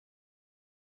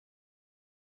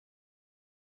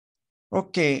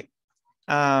Okay,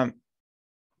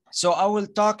 so I will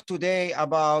talk today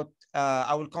about,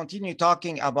 I will continue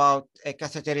talking about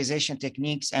catheterization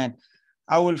techniques, and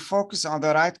I will focus on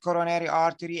the right coronary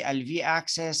artery, LV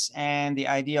axis, and the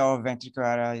idea of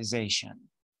ventricularization,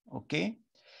 okay?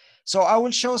 So I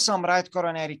will show some right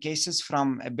coronary cases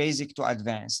from basic to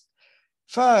advanced.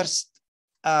 First,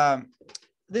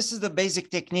 this is the basic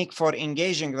technique for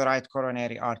engaging the right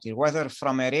coronary artery, whether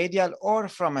from a radial or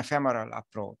from a femoral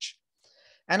approach.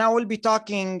 And I will be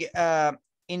talking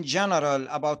in general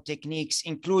about techniques,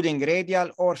 including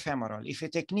radial or femoral. If a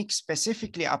technique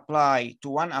specifically apply to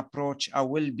one approach, I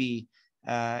will be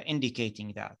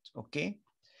indicating that, okay?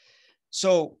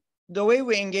 So the way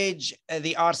we engage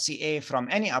the RCA from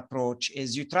any approach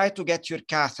is you try to get your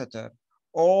catheter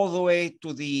all the way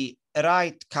to the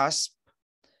right cusp.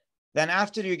 Then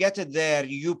after you get it there,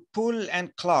 you pull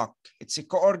and clock. It's a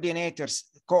coordinated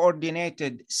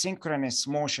synchronous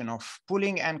motion of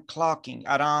pulling and clocking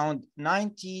around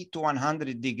 90 to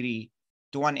 100 degree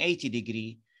to 180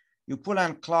 degree. You pull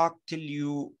and clock till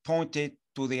you point it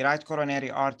to the right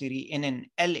coronary artery in an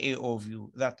LAO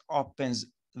view that opens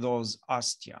those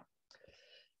ostia.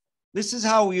 This is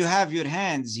how you have your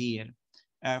hands here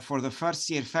for the first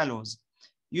year fellows.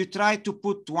 You try to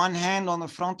put one hand on the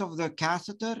front of the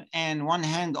catheter and one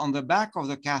hand on the back of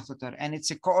the catheter, and it's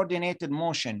a coordinated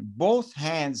motion. Both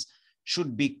hands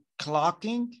should be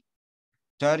clocking,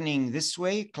 turning this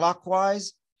way,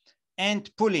 clockwise, and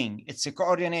pulling. It's a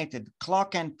coordinated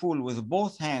clock and pull with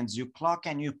both hands. You clock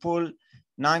and you pull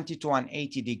 90 to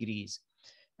 180 degrees.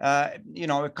 You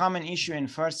know, a common issue in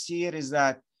first year is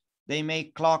that they may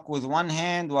clock with one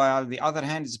hand while the other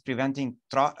hand is preventing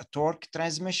torque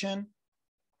transmission.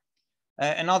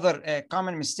 Another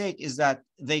common mistake is that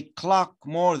they clock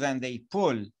more than they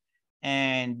pull,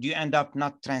 and you end up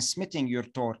not transmitting your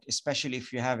torque, especially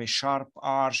if you have a sharp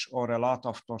arch or a lot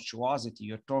of tortuosity.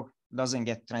 Your torque doesn't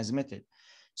get transmitted.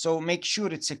 So make sure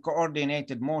it's a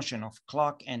coordinated motion of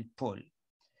clock and pull.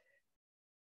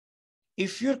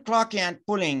 If you're clocking and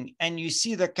pulling and you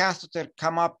see the catheter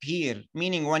come up here,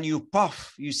 meaning when you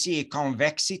puff, you see a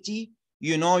convexity,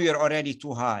 you know you're already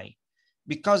too high,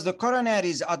 because the coronary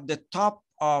is at the top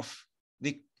of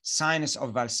the sinus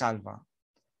of Valsalva.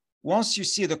 Once you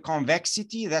see the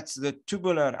convexity, that's the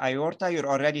tubular aorta, you're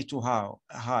already too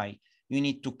high. You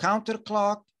need to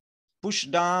counterclock, push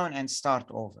down, and start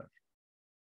over.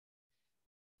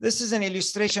 This is an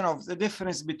illustration of the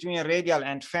difference between radial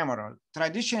and femoral.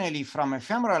 Traditionally, from a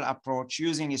femoral approach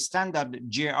using a standard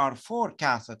JR4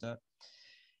 catheter,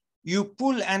 you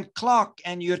pull and clock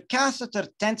and your catheter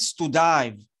tends to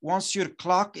dive. Once your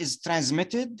clock is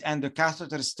transmitted and the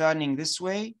catheter is turning this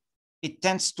way, it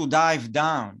tends to dive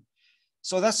down.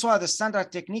 So that's why the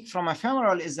standard technique from a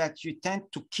femoral is that you tend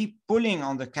to keep pulling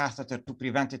on the catheter to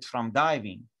prevent it from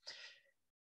diving.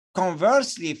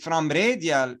 Conversely, from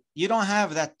radial, you don't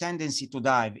have that tendency to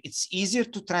dive. It's easier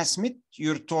to transmit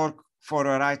your torque for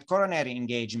a right coronary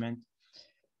engagement,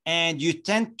 and you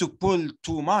tend to pull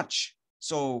too much.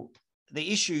 So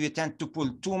the issue, you tend to pull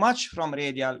too much from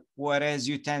radial, whereas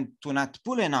you tend to not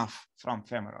pull enough from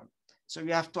femoral. So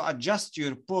you have to adjust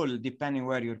your pull depending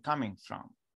where you're coming from,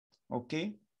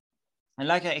 okay? And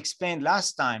like I explained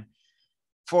last time,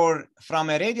 from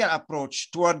a radial approach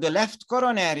toward the left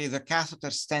coronary, the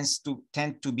catheters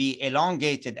tend to be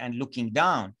elongated and looking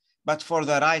down. But for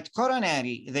the right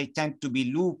coronary, they tend to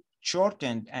be loop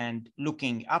shortened and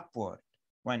looking upward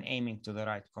when aiming to the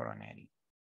right coronary,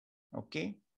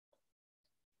 okay?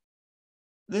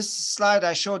 This slide,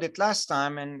 I showed it last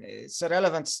time, and it's a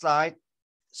relevant slide.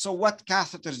 So what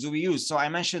catheters do we use? So I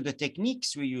mentioned the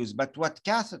techniques we use, but what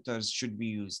catheters should be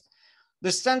used?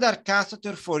 The standard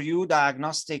catheter for you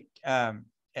diagnostic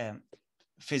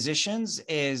physicians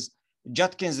is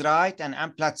Judkins right and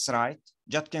Amplatz right,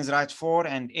 Judkins right 4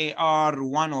 and AR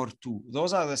 1 or 2.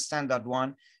 Those are the standard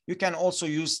one. You can also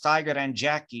use Tiger and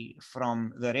Jackie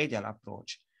from the radial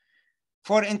approach.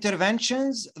 For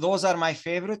interventions, those are my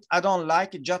favorite. I don't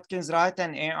like Judkins right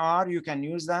and AR. You can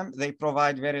use them. They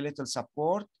provide very little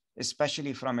support,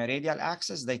 especially from a radial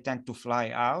axis. They tend to fly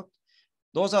out.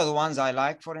 Those are the ones I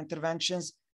like for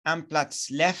interventions. Amplatz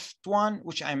left one,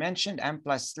 which I mentioned,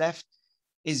 Amplatz left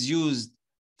is used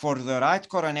for the right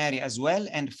coronary as well,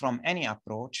 and from any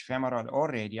approach, femoral or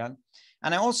radial.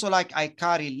 And I also like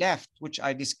Ikari left, which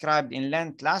I described in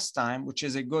length last time, which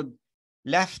is a good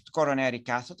left coronary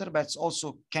catheter, but it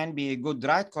also can be a good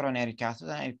right coronary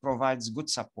catheter, and it provides good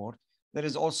support. There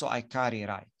is also Ikari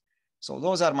right. So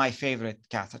those are my favorite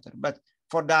catheter. But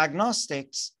for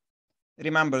diagnostics,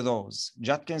 remember those,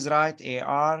 Judkins right,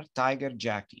 AR, Tiger,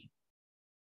 Jackie.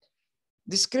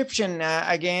 Description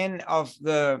again of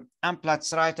the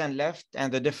Amplatz right and left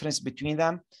and the difference between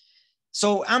them. So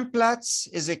Amplatz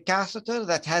is a catheter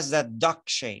that has that duck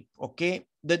shape, okay?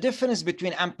 The difference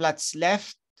between Amplatz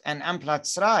left and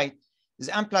Amplatz right is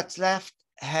Amplatz left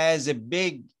has a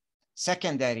big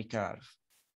secondary curve,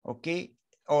 okay?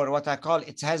 Or what I call,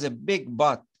 it has a big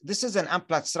butt. This is an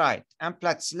Amplatz right.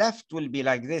 Amplatz left will be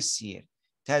like this here.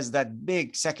 It has that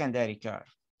big secondary curve.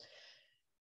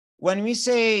 When we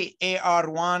say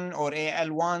AR1 or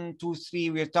AL1, 2, 3,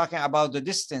 we're talking about the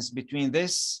distance between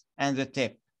this and the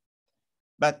tip.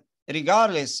 But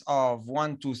regardless of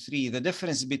 1, 2, 3, the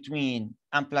difference between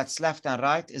Amplatz left and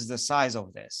right is the size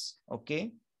of this,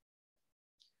 okay?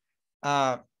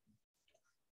 So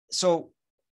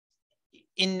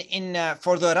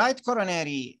for the right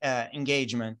coronary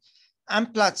engagement,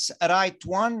 Amplatz right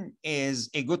 1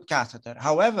 is a good catheter.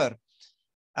 However,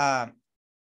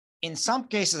 in some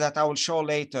cases that I will show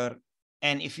later,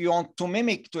 and if you want to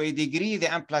mimic to a degree the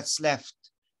Amplatz left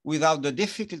without the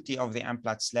difficulty of the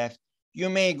Amplatz left, you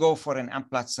may go for an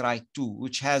Amplatz right 2,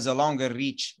 which has a longer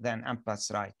reach than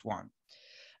Amplatz right 1.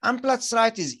 Amplatz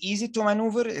right is easy to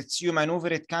maneuver. You maneuver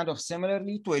it kind of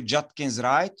similarly to a Judkins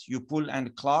right. You pull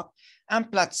and clock.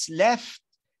 Amplatz left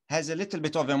has a little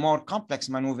bit of a more complex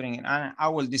maneuvering, and I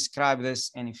will describe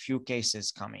this in a few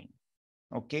cases coming,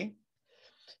 okay?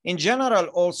 In general,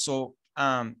 also,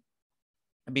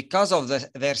 because of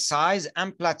their size,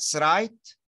 Amplatz right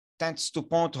tends to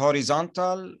point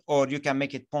horizontal, or you can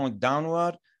make it point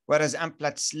downward, whereas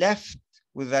Amplatz left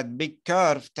with that big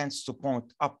curve tends to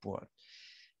point upward.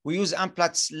 We use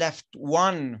Amplatz left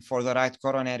 1 for the right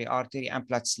coronary artery,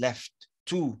 Amplatz left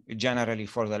 2 generally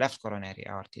for the left coronary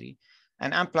artery,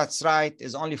 and Amplatz right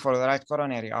is only for the right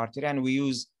coronary artery, and we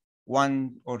use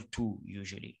 1 or 2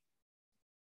 usually.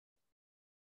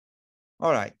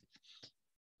 All right.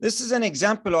 This is an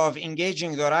example of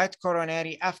engaging the right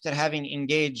coronary after having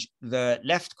engaged the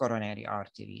left coronary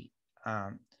artery.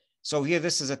 So here,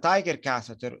 this is a Tiger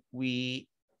catheter.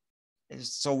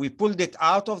 So we pulled it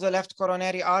out of the left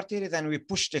coronary artery, then we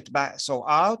pushed it back, so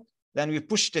out, then we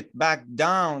pushed it back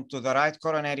down to the right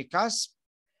coronary cusp.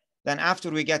 Then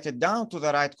after we get it down to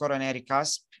the right coronary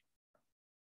cusp,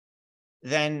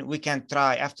 then we can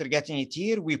try, after getting it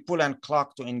here, we pull and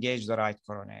clock to engage the right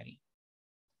coronary.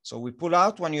 So we pull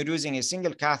out when you're using a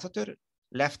single catheter,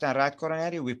 left and right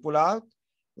coronary, we pull out,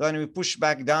 then we push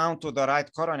back down to the right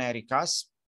coronary cusp,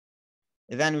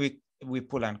 then we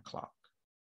pull and clock.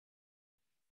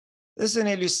 This is an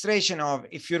illustration of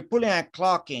if you're pulling and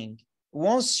clocking,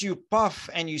 once you puff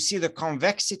and you see the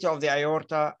convexity of the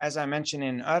aorta, as I mentioned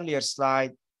in an earlier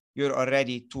slide, you're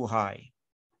already too high.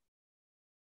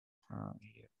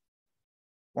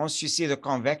 Once you see the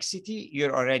convexity,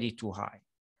 you're already too high,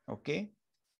 okay?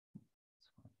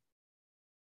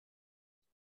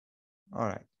 All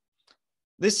right.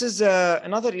 This is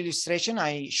another illustration.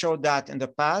 I showed that in the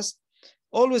past.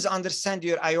 Always understand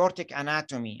your aortic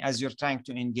anatomy as you're trying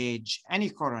to engage any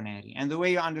coronary. And the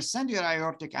way you understand your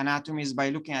aortic anatomy is by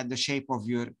looking at the shape of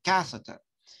your catheter.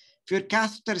 If your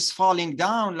catheter is falling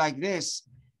down like this,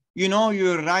 you know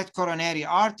your right coronary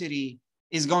artery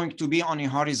is going to be on a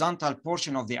horizontal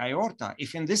portion of the aorta.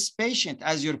 If in this patient,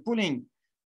 as you're pulling,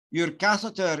 your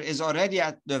catheter is already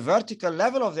at the vertical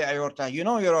level of the aorta, you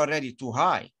know you're already too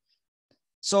high.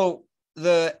 So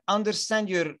understand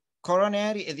your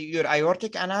coronary, your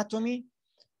aortic anatomy,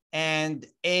 and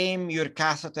aim your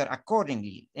catheter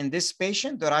accordingly. In this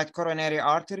patient, the right coronary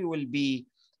artery will be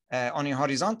on a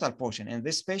horizontal portion. In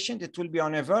this patient, it will be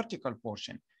on a vertical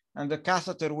portion, and the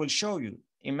catheter will show you.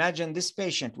 Imagine this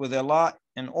patient with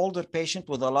an older patient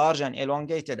with a large and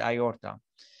elongated aorta.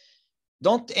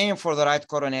 Don't aim for the right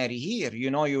coronary here. You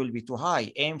know you will be too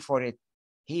high. Aim for it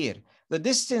here. The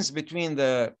distance between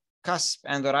the cusp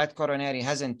and the right coronary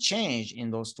hasn't changed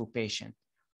in those two patients.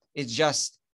 It's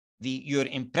just your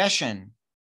impression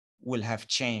will have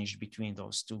changed between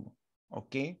those two,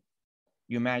 okay?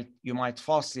 You might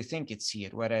falsely think it's here,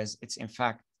 whereas it's in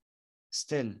fact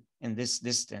still in this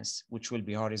distance, which will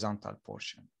be horizontal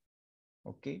portion,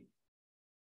 okay?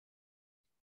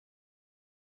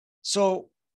 So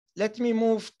let me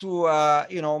move to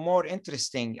more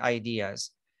interesting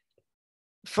ideas.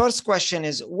 First question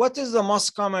is, what is the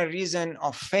most common reason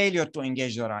of failure to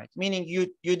engage the right? Meaning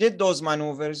you did those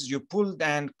maneuvers, you pulled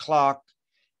and clocked,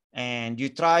 and you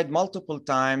tried multiple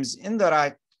times in the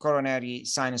right coronary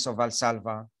sinus of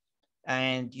Valsalva,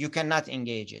 and you cannot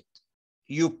engage it.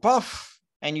 You puff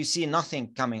and you see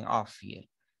nothing coming off here.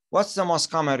 What's the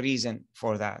most common reason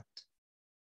for that?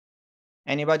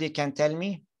 Anybody can tell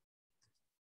me?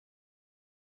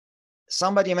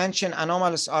 Somebody mentioned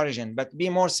anomalous origin, but be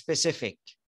more specific.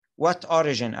 What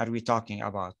origin are we talking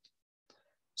about?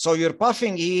 So you're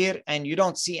puffing here and you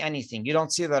don't see anything. You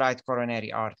don't see the right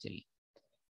coronary artery.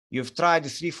 You've tried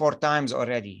 3-4 times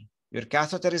already. Your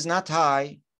catheter is not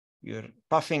high. You're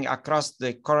puffing across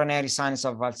the coronary sinus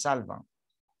of Valsalva.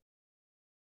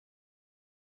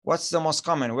 What's the most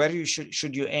common? Where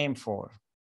should you aim for?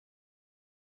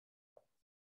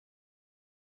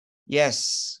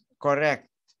 Yes, correct.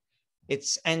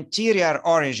 It's anterior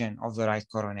origin of the right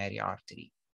coronary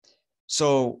artery.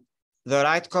 So the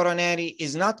right coronary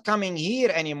is not coming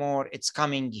here anymore. It's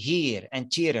coming here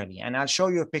anteriorly. And I'll show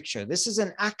you a picture. This is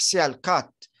an axial cut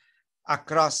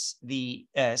across the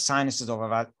sinuses of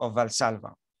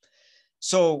Valsalva.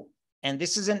 So, and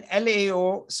this is an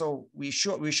LAO. So we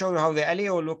show you how the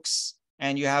LAO looks,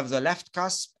 and you have the left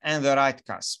cusp and the right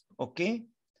cusp, okay?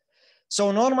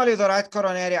 So normally the right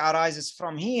coronary arises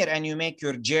from here, and you make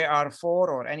your JR4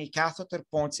 or any catheter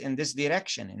points in this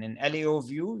direction. In an LAO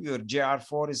view, your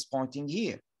JR4 is pointing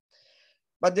here.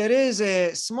 But there is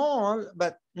a small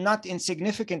but not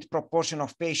insignificant proportion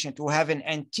of patients who have an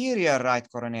anterior right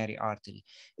coronary artery.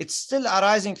 It's still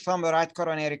arising from the right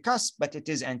coronary cusp, but it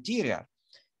is anterior.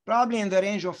 Probably in the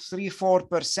range of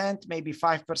 3-4%, maybe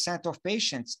 5% of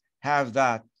patients have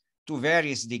that to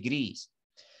various degrees.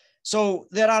 So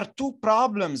there are two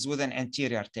problems with an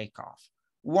anterior takeoff.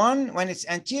 One, when it's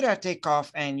anterior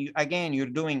takeoff and you're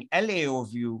doing LAO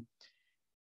view,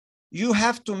 you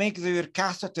have to make your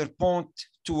catheter point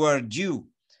toward you.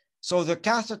 So the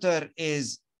catheter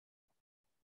is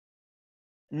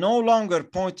no longer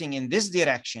pointing in this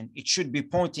direction. It should be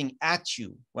pointing at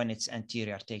you when it's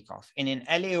anterior takeoff. In an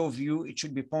LAO view, it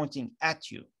should be pointing at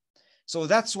you. So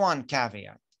that's one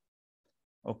caveat,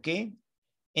 okay?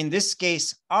 In this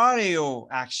case, RAO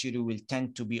actually will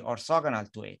tend to be orthogonal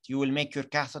to it. You will make your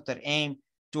catheter aim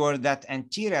toward that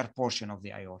anterior portion of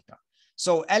the aorta.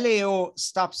 So LAO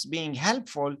stops being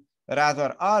helpful,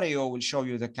 rather RAO will show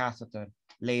you the catheter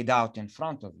laid out in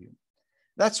front of you.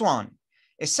 That's one.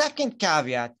 A second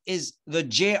caveat is the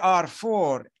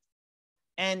JR4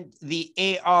 and the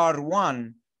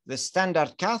AR1, the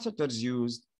standard catheters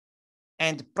used,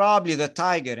 and probably the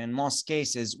Tiger in most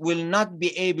cases, will not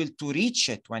be able to reach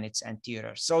it when it's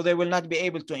anterior. So they will not be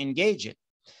able to engage it.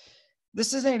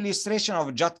 This is an illustration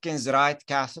of Judkins' right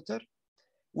catheter.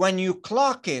 When you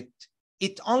clock it,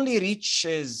 it only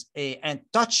reaches and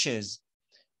touches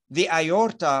the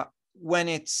aorta when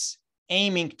it's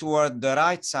aiming toward the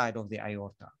right side of the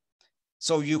aorta.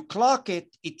 So you clock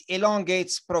it, it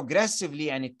elongates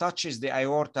progressively and it touches the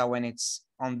aorta when it's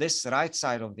on this right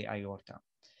side of the aorta.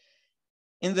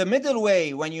 In the middle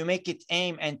way, when you make it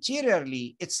aim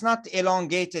anteriorly, it's not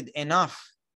elongated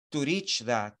enough to reach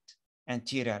that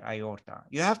anterior aorta.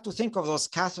 You have to think of those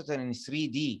catheters in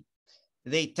 3D.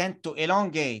 They tend to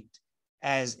elongate,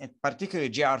 as in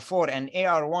particularly JR4 and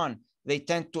AR1, they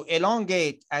tend to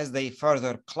elongate as they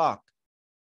further clock.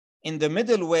 In the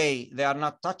middle way, they are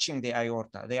not touching the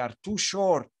aorta. They are too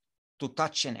short to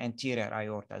touch an anterior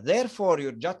aorta. Therefore,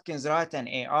 your Judkins right and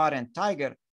AR and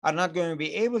Tiger are not going to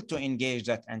be able to engage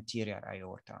that anterior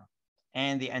aorta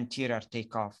and the anterior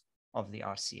takeoff of the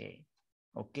RCA.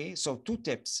 Okay, so two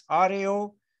tips,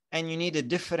 RAO, and you need a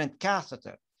different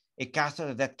catheter, a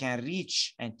catheter that can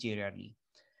reach anteriorly.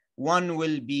 One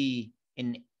will be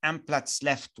in Amplatz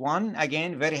left one,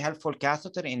 again, very helpful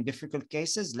catheter in difficult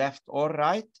cases, left or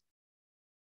right.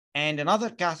 And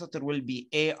another catheter will be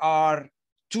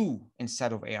AR2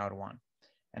 instead of AR1.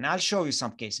 And I'll show you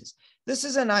some cases. This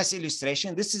is a nice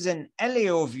illustration. This is an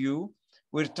LAO view.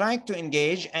 We're trying to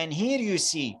engage, and here you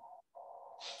see,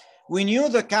 we knew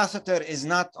the catheter is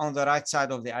not on the right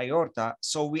side of the aorta,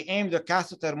 so we aim the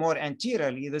catheter more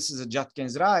anteriorly. This is a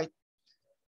Judkins right,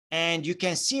 and you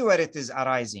can see where it is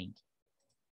arising.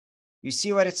 You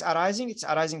see where it's arising? It's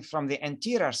arising from the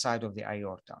anterior side of the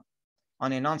aorta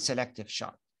on a non-selective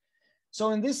shot.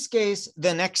 So in this case,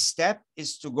 the next step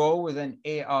is to go with an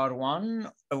AR1,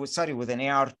 with an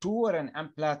AR2 or an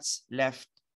Amplatz left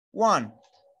one.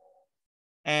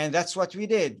 And that's what we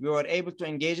did. We were able to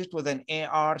engage it with an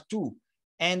AR2.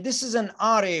 And this is an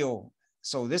RAO.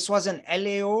 So this was an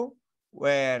LAO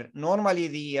where normally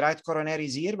the right coronary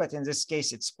is here, but in this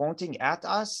case, it's pointing at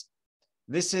us.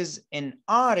 This is an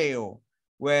RAO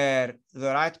where the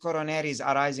right coronary is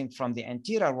arising from the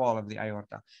anterior wall of the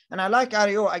aorta. And I like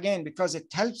RAO again because it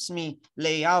helps me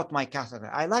lay out my catheter.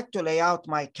 I like to lay out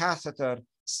my catheter,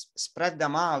 spread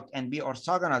them out and be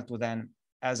orthogonal to them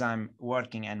as I'm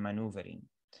working and maneuvering.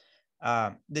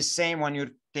 The same when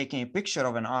you're taking a picture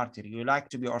of an artery, you like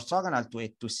to be orthogonal to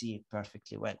it to see it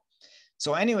perfectly well.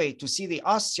 So anyway, to see the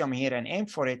ostium here and aim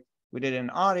for it, we did an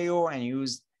RAO and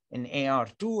used an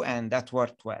AR2, and that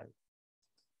worked well.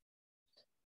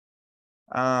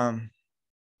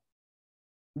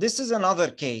 This is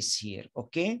another case here,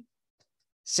 okay?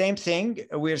 Same thing,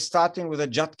 we're starting with a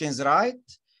Judkins right.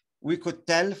 We could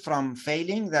tell from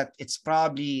failing that it's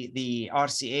probably the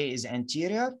RCA is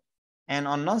anterior. And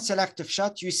on non-selective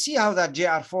shot, you see how that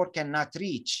JR4 cannot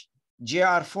reach.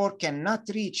 JR4 cannot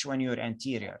reach when you're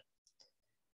anterior.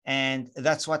 And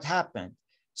that's what happened.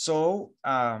 So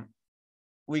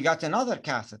we got another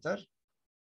catheter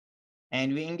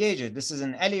and we engage it. This is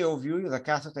an LAO view. The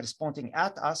catheter is pointing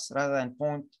at us rather than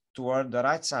point toward the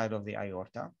right side of the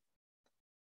aorta.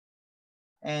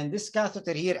 And this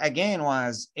catheter here again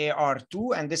was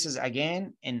AR2, and this is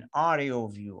again an RAO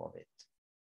view of it,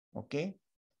 okay?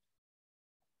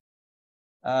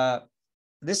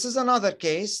 This is another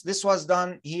case. This was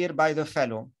done here by the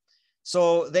fellow.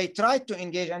 So they tried to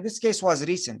engage, and this case was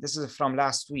recent. This is from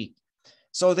last week.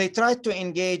 So they tried to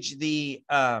engage the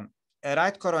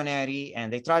right coronary,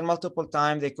 and they tried multiple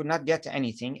times. They could not get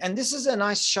anything. And this is a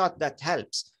nice shot that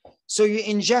helps. So you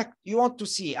inject, you want to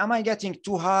see, am I getting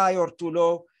too high or too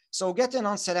low? So get a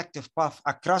non-selective puff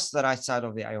across the right side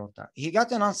of the aorta. He got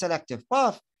a non-selective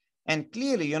puff, and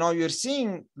clearly, you know, you're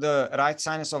seeing the right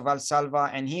sinus of Valsalva,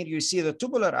 and here you see the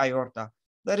tubular aorta.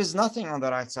 There is nothing on the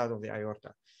right side of the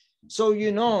aorta. So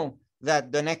you know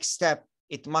that the next step,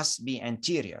 it must be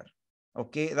anterior.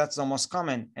 Okay, that's the most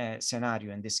common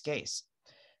scenario in this case.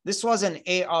 This was an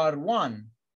AR1.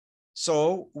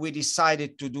 So we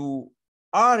decided to do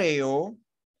RAO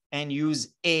and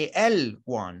use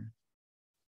AL1.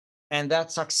 And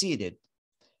that succeeded.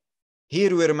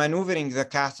 Here we're maneuvering the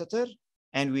catheter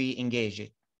and we engage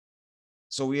it.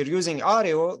 So we're using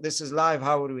RAO. This is live.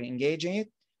 How are we engaging it?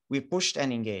 We pushed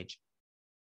and engaged.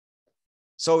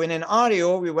 So in an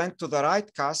RAO, we went to the right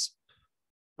cusp.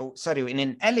 Oh, sorry, in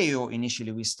an LAO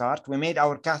initially we start. We made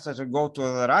our catheter go to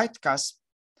the right cusp.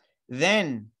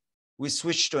 Then we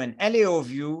switched to an LAO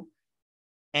view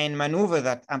and maneuver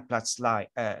that Amplatz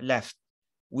left.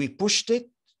 We pushed it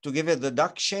to give it the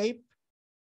duck shape,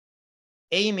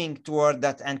 aiming toward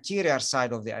that anterior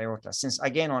side of the aorta. Since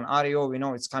again, on RAO, we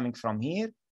know it's coming from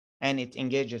here, and it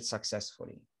engaged it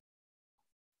successfully.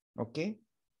 Okay.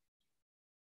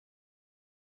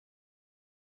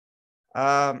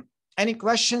 Any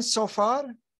questions so far?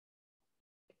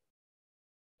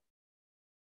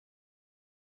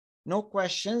 No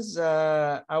questions.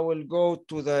 I will go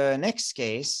to the next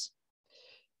case.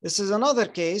 This is another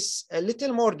case, a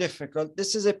little more difficult.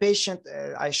 This is a patient,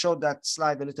 I showed that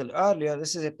slide a little earlier.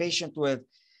 This is a patient with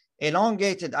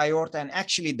elongated aorta and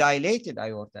actually dilated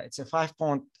aorta. It's a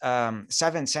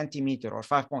 5.7 centimeter or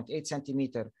 5.8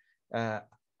 centimeter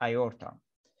aorta.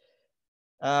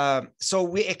 So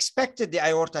we expected the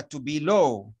aorta to be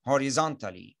low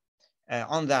horizontally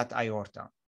on that aorta.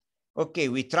 Okay,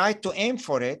 we tried to aim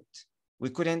for it. We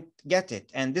couldn't get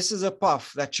it. And this is a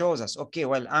puff that shows us, okay,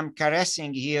 well, I'm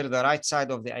caressing here the right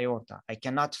side of the aorta. I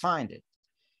cannot find it.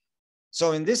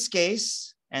 So in this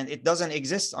case, and it doesn't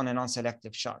exist on a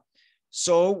non-selective shot.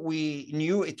 So we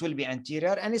knew it will be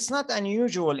anterior, and it's not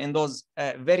unusual in those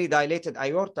very dilated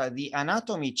aorta. The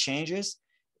anatomy changes.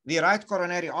 The right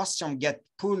coronary ostium get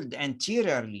pulled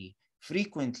anteriorly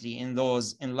frequently in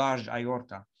those enlarged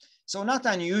aorta. So not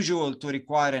unusual to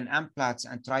require an Amplatz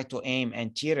and try to aim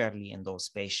anteriorly in those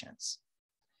patients.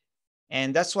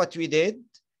 And that's what we did.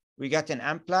 We got an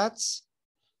Amplatz,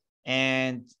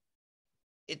 and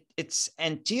it's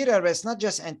anterior, but it's not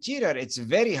just anterior, it's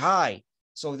very high.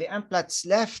 So the Amplatz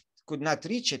left could not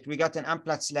reach it. We got an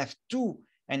Amplatz left 2,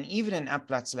 and even an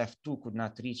Amplatz left 2 could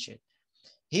not reach it.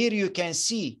 Here you can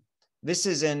see, this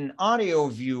is an RAO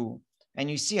view,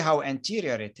 and you see how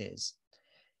anterior it is.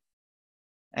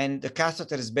 And the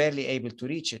catheter is barely able to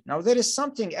reach it. Now, there is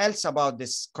something else about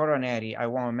this coronary I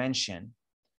want to mention.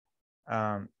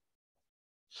 I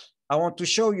want to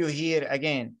show you here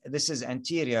again, this is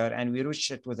anterior, and we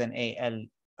reached it with an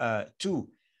AL2.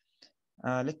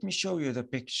 Let me show you the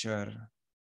picture.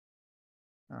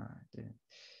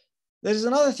 There's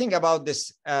another thing about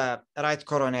this right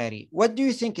coronary. What do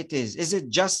you think it is? Is it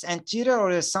just anterior,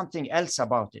 or is something else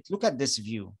about it? Look at this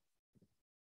view.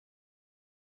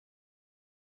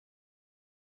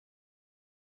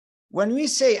 When we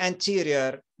say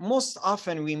anterior, most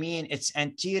often we mean it's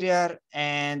anterior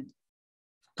and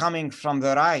coming from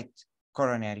the right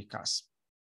coronary cusp.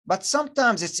 But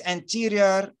sometimes it's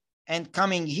anterior and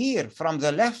coming here from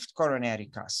the left coronary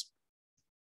cusp.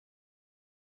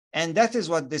 And that is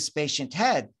what this patient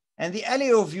had. And the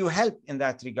LAO view helped in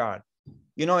that regard.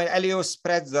 You know, an LAO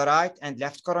spreads the right and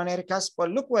left coronary cusp. Well,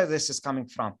 look where this is coming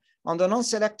from. On the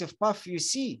non-selective puff, you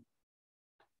see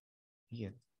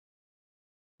here.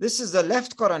 This is the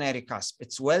left coronary cusp.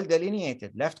 It's well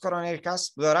delineated. Left coronary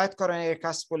cusp. The right coronary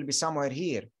cusp will be somewhere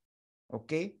here.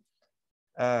 Okay.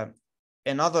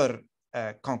 Another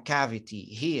concavity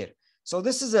here. So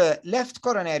this is a left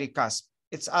coronary cusp.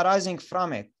 It's arising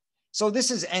from it. So this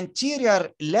is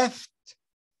anterior left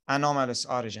anomalous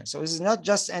origin. So this is not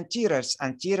just anterior, it's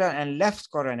anterior and left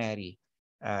coronary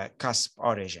cusp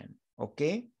origin.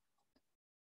 Okay.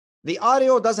 The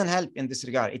RAO doesn't help in this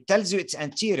regard. It tells you it's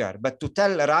anterior, but to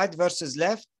tell right versus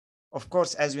left, of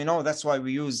course, as we know, that's why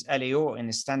we use LAO in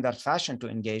a standard fashion to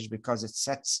engage, because it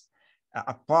sets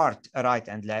apart right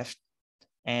and left.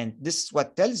 And this is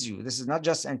what tells you, this is not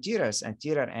just anterior, it's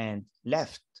anterior and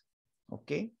left,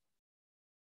 okay?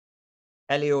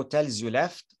 LAO tells you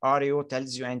left, RAO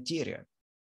tells you anterior.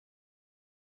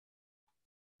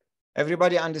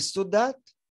 Everybody understood that?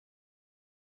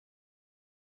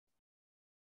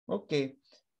 Okay.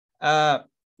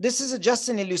 This is just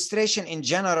an illustration in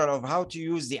general of how to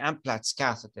use the Amplatz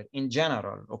catheter in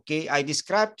general, okay? I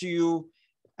described to you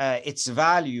its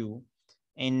value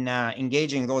in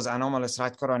engaging those anomalous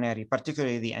right coronary,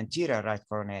 particularly the anterior right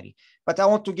coronary. But I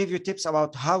want to give you tips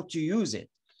about how to use it.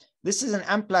 This is an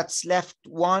Amplatz left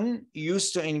 1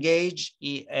 used to engage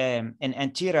an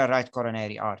anterior right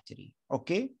coronary artery,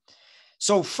 okay?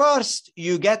 So first,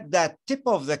 you get that tip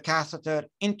of the catheter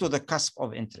into the cusp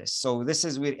of interest. So this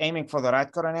is, we're aiming for the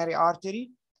right coronary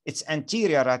artery. It's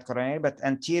anterior right coronary, but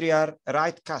anterior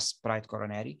right cusp right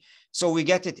coronary. So we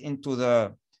get it into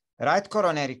the right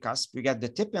coronary cusp. We get the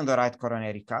tip in the right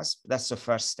coronary cusp. That's the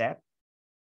first step.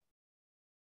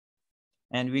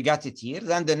 And we got it here.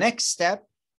 Then the next step,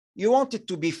 you want it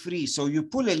to be free. So you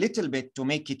pull a little bit to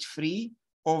make it free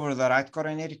over the right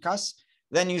coronary cusp.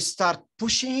 Then you start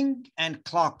pushing and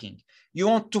clocking. You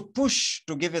want to push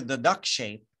to give it the duck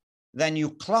shape. Then you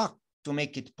clock to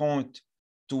make it point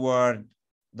toward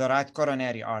the right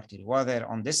coronary artery, whether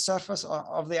on this surface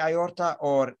of the aorta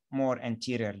or more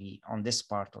anteriorly on this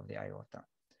part of the aorta.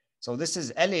 So this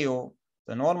is LAO.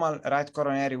 The normal right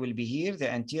coronary will be here.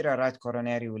 The anterior right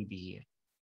coronary will be here.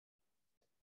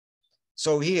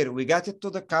 So here we got it to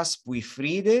the cusp. We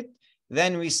freed it.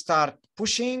 Then we start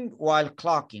pushing while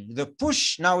clocking. The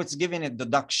push, now it's giving it the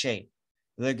duck shape,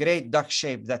 the great duck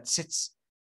shape that sits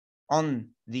on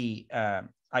the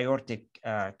aortic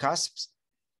cusps,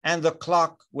 and the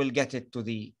clock will get it to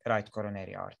the right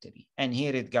coronary artery. And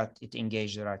here it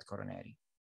engaged the right coronary.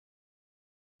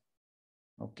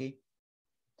 Okay.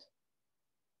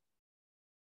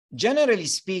 Generally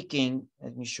speaking,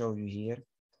 let me show you here.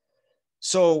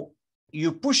 So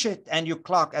you push it and you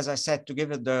clock, as I said, to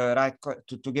give it the right,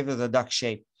 to give it the duck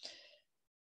shape.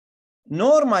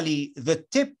 Normally, the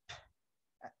tip,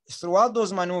 throughout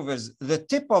those maneuvers, the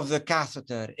tip of the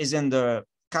catheter is in the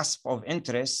cusp of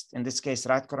interest, in this case,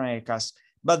 right coronary cusp,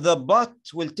 but the butt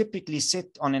will typically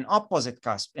sit on an opposite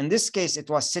cusp. In this case, it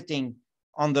was sitting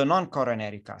on the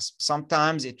non-coronary cusp.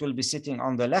 Sometimes it will be sitting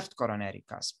on the left coronary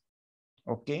cusp,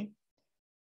 okay?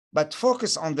 But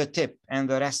focus on the tip and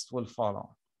the rest will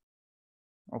follow.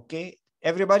 Okay,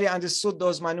 everybody understood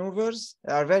those maneuvers?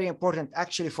 They are very important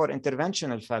actually for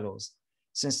interventional fellows,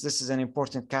 since this is an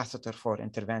important catheter for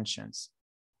interventions.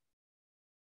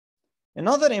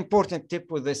 Another important tip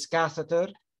with this catheter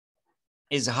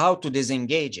is how to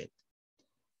disengage it.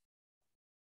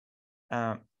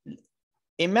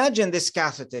 Imagine this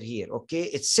catheter here, okay?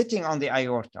 It's sitting on the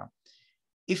aorta.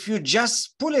 If you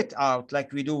just pull it out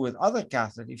like we do with other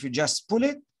catheters, if you just pull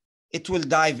it, it will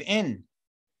dive in.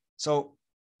 So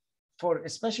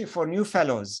especially for new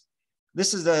fellows,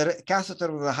 this is the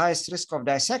catheter with the highest risk of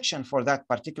dissection for that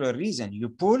particular reason. You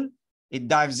pull, it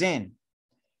dives in.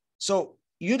 So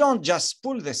you don't just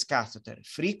pull this catheter.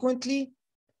 Frequently,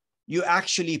 you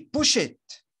actually push it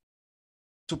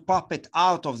to pop it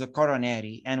out of the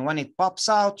coronary. And when it pops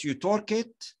out, you torque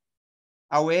it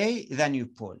away, then you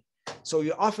pull. So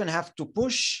you often have to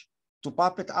push to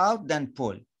pop it out, then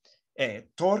pull.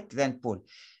 Torque, then pull.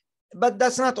 But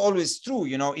that's not always true.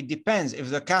 You know, it depends. If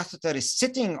the catheter is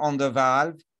sitting on the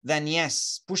valve, then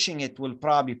yes, pushing it will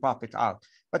probably pop it out.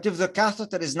 But if the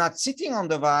catheter is not sitting on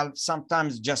the valve,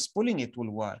 sometimes just pulling it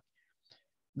will work.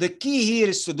 The key here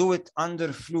is to do it under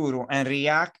fluoro and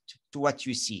react to what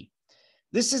you see.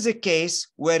 This is a case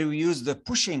where we use the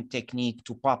pushing technique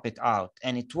to pop it out,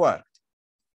 and it worked.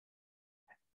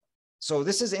 So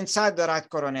this is inside the right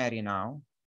coronary now.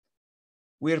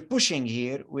 We're pushing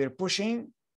here, we're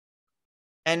pushing,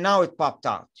 and now it popped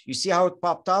out. You see how it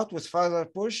popped out with further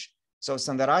push? So it's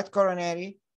on the right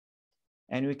coronary,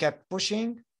 and we kept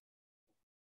pushing,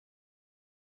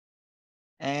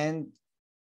 and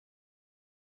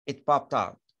it popped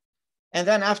out. And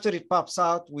then after it pops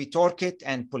out, we torque it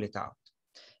and pull it out.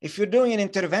 If you're doing an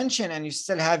intervention and you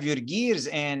still have your gears,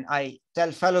 and I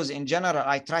tell fellows in general,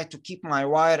 I try to keep my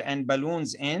wire and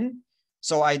balloons in.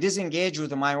 So I disengage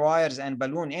with my wires and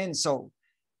balloon in. So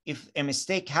if a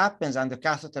mistake happens and the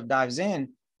catheter dives in,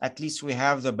 at least we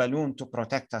have the balloon to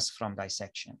protect us from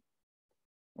dissection.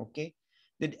 Okay.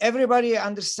 Did everybody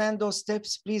understand those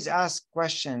tips? Please ask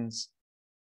questions.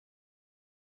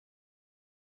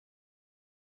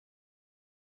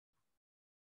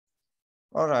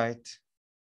 All right.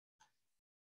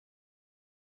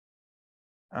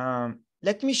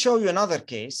 Let me show you another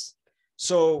case.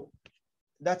 So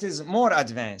that is more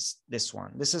advanced, this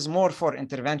one. This is more for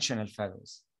interventional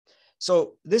fellows.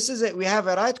 So this is it. We have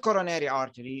a right coronary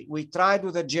artery. We tried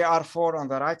with a JR4 on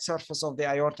the right surface of the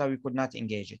aorta. We could not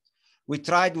engage it. We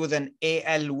tried with an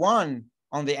AL1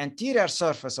 on the anterior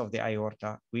surface of the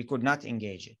aorta. We could not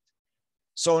engage it.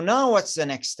 So now what's the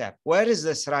next step? Where is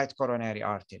this right coronary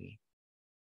artery?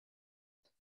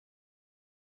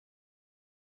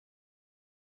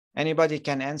 Anybody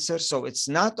can answer. So it's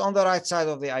not on the right side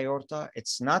of the aorta.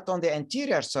 It's not on the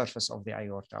anterior surface of the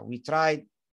aorta. We tried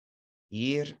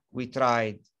here. We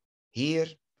tried here.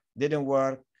 Didn't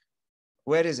work.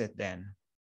 Where is it then?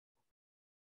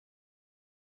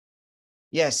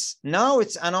 Yes, now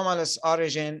it's anomalous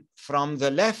origin from the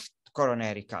left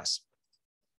coronary cusp.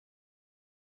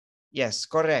 Yes,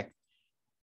 correct.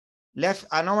 Left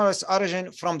anomalous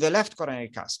origin from the left coronary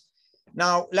cusp.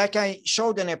 Now, like I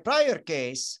showed in a prior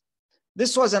case,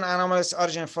 this was an anomalous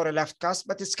origin for a left cusp,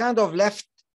 but it's kind of left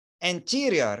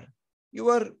anterior. You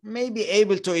were maybe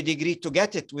able to a degree to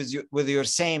get it with your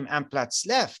same Amplatz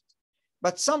left.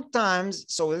 But sometimes,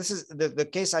 so this is the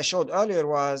case I showed earlier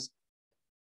was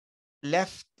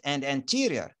left and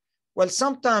anterior. Well,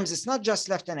 sometimes it's not just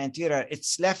left and anterior,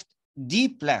 it's left,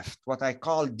 deep left, what I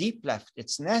call deep left.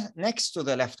 It's next to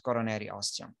the left coronary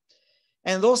ostium.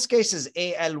 In those cases,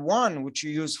 AL1, which you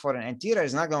use for an anterior,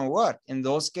 is not going to work. In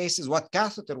those cases, what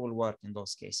catheter will work in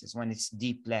those cases when it's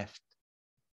deep left?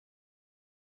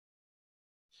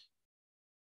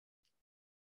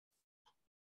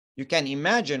 You can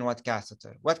imagine what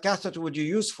catheter. What catheter would you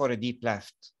use for a deep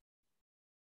left?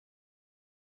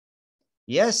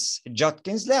 Yes,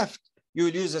 Judkins left. You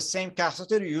will use the same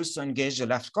catheter you use to engage the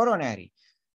left coronary.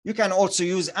 You can also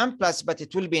use Amplatz, but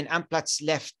it will be an Amplatz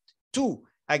left 2.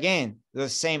 Again, the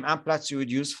same Amplatz you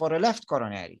would use for a left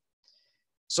coronary.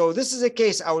 So this is a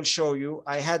case I will show you.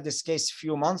 I had this case a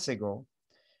few months ago.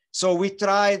 So we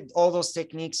tried all those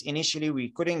techniques. Initially, we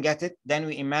couldn't get it. Then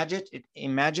we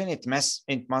imagine it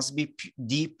must be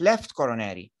deep left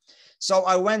coronary. So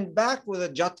I went back with a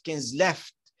Judkins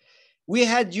left. We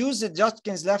had used the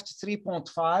Judkins left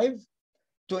 3.5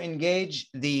 to engage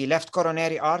the left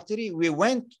coronary artery. We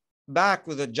went back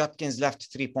with a Judkins left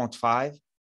 3.5.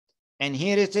 And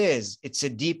here it is. It's a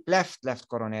deep left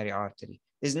coronary artery.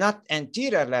 It's not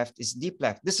anterior left, it's deep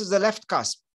left. This is the left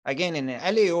cusp. Again, in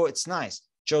an LAO, it's nice.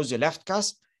 Shows you left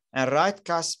cusp, and right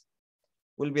cusp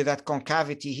will be that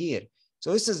concavity here.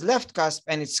 So this is left cusp,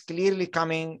 and it's clearly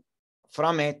coming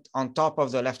from it on top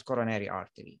of the left coronary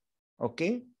artery.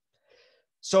 Okay?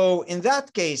 So in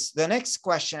that case, the next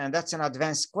question, and that's an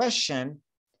advanced question,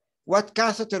 what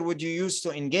catheter would you use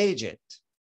to engage it?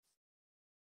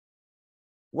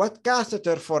 What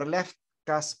catheter for left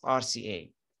cusp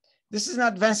RCA? This is an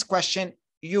advanced question.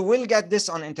 You will get this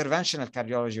on interventional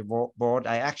cardiology board.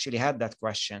 I actually had that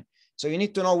question. So you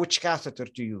need to know which catheter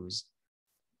to use.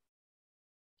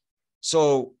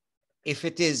 So if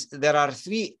it is, there are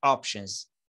 3 options.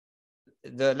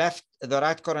 The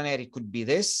right coronary could be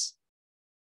this,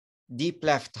 deep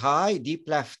left high, deep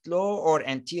left low, or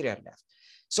anterior left.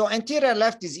 So anterior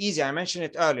left is easy. I mentioned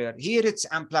it earlier. Here it's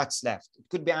Amplatz left. It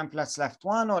could be Amplatz left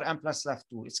 1 or Amplatz left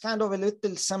 2. It's kind of a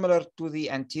little similar to the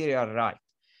anterior right.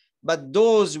 But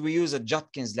those we use a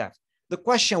Judkins left. The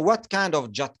question, what kind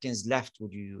of Judkins left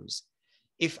would you use?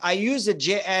 If I use a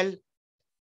JL4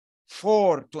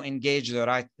 to engage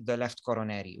the left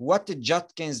coronary, what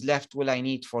Judkins left will I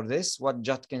need for this? What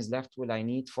Judkins left will I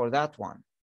need for that one?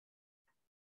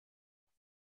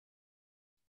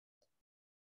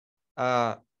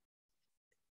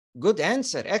 Good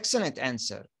answer, excellent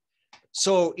answer.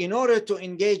 So in order to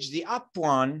engage the up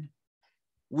one,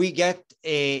 we get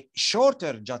a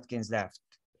shorter Judkins left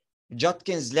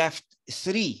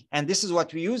 3. And this is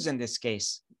what we use in this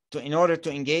case. In order to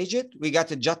engage it, we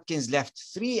got a Judkins left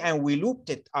 3 and we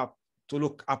looped it up to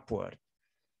look upward.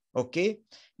 Okay.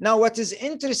 Now, what is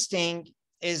interesting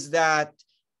is that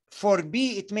for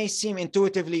B, it may seem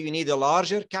intuitively you need a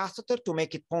larger catheter to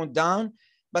make it point down.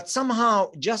 But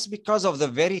somehow, just because of the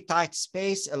very tight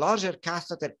space, a larger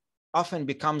catheter often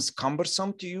becomes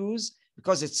cumbersome to use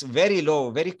because it's very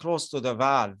low, very close to the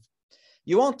valve.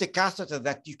 You want a catheter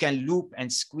that you can loop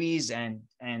and squeeze and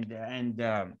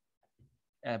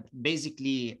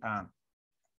basically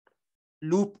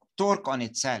loop, torque on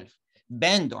itself,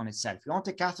 bend on itself. You want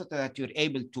a catheter that you're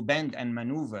able to bend and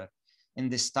maneuver in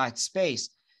this tight space.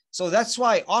 So that's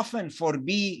why often for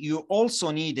B, you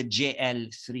also need a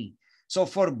JL3. So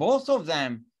for both of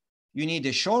them, you need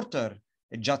a shorter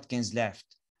Judkins left.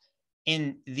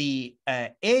 In the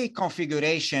A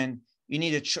configuration, you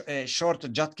need a short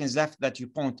Judkins left that you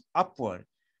point upward.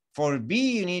 For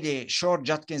B, you need a short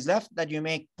Judkins left that you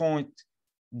make point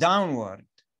downward,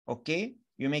 okay?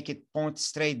 You make it point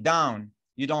straight down.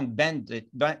 You don't bend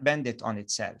it on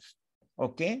itself,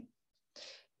 okay?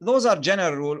 Those are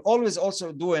general rules. Always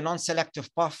also do a non-selective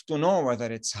puff to know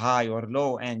whether it's high or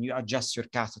low, and you adjust your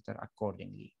catheter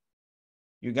accordingly.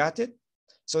 You got it?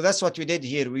 So that's what we did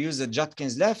here. We used the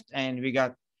Judkins left, and we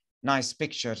got nice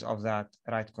pictures of that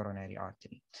right coronary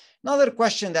artery. Another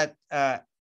question that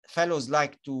fellows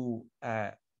like to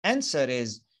answer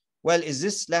is, well, is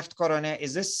this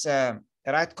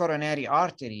right coronary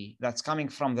artery that's coming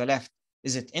from the left,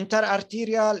 is it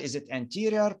interarterial? Is it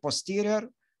anterior, posterior?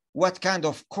 What kind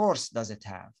of course does it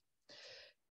have?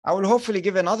 I will hopefully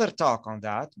give another talk on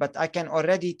that, but I can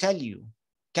already tell you.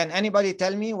 Can anybody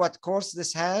tell me what course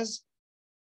this has?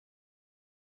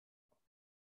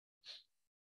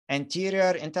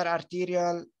 Anterior,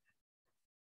 interarterial,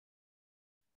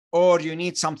 or you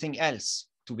need something else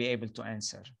to be able to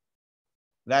answer?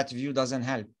 That view doesn't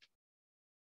help.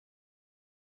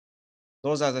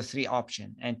 Those are the three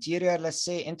options. Anterior, let's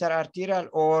say, interarterial,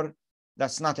 or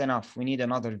that's not enough. We need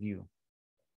another view.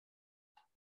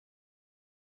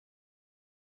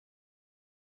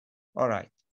 All right.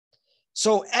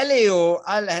 So LAO,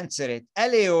 I'll answer it.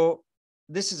 LAO,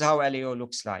 this is how LAO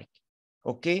looks like,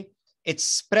 okay? It's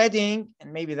spreading,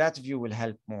 and maybe that view will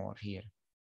help more here.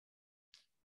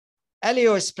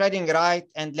 LAO is spreading right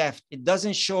and left. It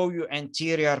doesn't show you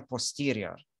anterior,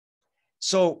 posterior.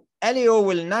 So LAO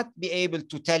will not be able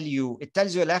to tell you, it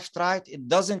tells you left, right. It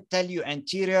doesn't tell you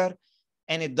anterior,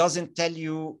 and it doesn't tell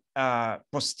you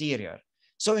posterior.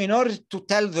 So in order to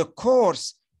tell the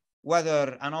course,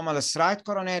 whether anomalous right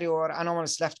coronary or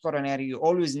anomalous left coronary, you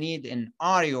always need an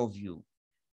REO view,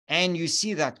 and you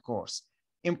see that course.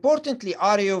 Importantly,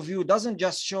 REO view doesn't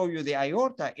just show you the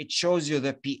aorta, it shows you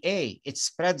the PA. It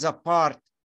spreads apart,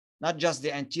 not just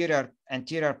the anterior,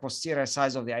 posterior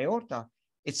size of the aorta,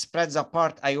 it spreads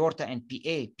apart aorta and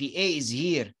PA. PA is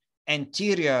here,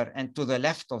 anterior and to the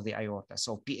left of the aorta.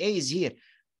 So PA is here.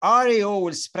 REO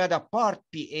will spread apart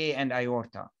PA and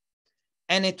aorta,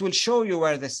 and it will show you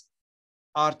where this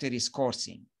artery is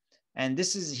coursing. And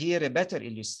this is here a better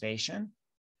illustration.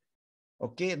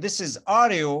 Okay, this is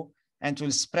REO, and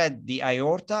will spread the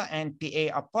aorta and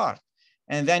PA apart.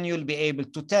 And then you'll be able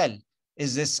to tell,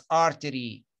 is this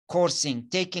artery coursing,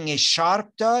 taking a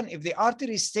sharp turn? If the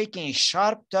artery is taking a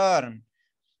sharp turn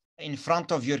in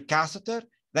front of your catheter,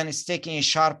 then it's taking a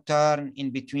sharp turn in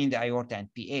between the aorta and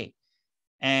PA.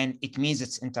 And it means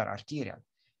it's interarterial.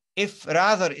 If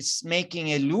rather it's making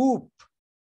a loop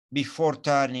before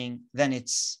turning, then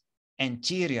it's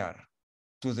anterior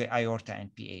to the aorta and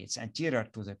PA. It's anterior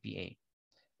to the PA.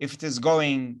 If it is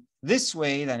going this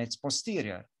way, then it's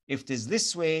posterior. If it is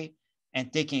this way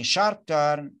and taking a sharp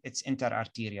turn, it's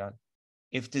interarterial.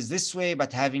 If it is this way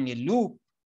but having a loop,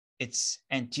 it's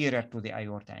anterior to the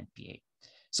aorta and PA.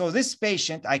 So this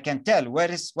patient, I can tell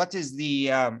what's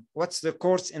the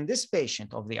course in this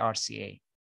patient of the RCA.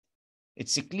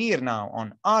 It's clear now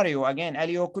on REO. Again,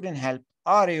 LEO couldn't help.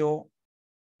 REO,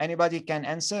 anybody can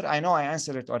answer? I know I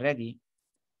answered it already.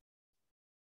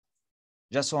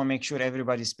 Just want to make sure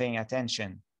everybody's paying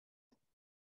attention.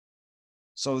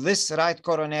 So this right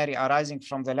coronary arising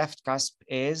from the left cusp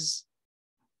is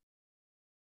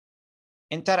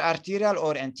interarterial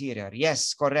or anterior?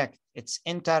 Yes, correct. It's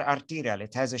interarterial.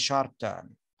 It has a sharp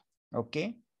turn.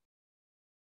 Okay.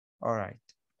 All right.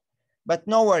 But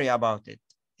no worry about it.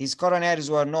 His coronaries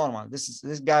were normal.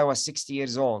 This guy was 60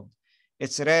 years old.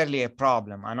 It's rarely a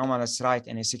problem, anomalous right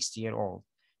in a 60-year-old.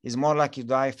 He's more likely to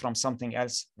die from something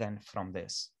else than from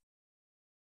this.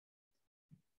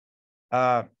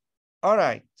 All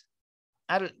right.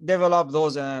 I'll develop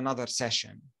those in another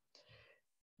session.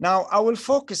 Now, I will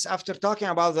focus, after talking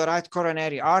about the right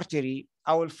coronary artery,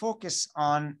 I will focus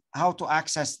on how to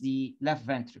access the left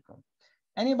ventricle.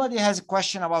 Anybody has a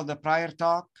question about the prior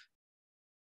talk?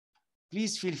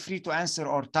 Please feel free to answer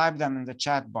or type them in the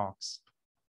chat box.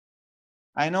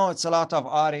 I know it's a lot of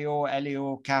REO,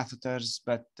 LEO, catheters,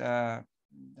 but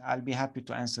I'll be happy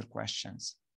to answer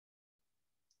questions.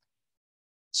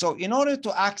 So in order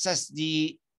to access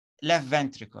the left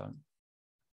ventricle.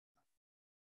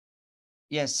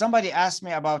 Yes, somebody asked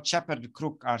me about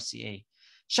Shepherd-Crook RCA.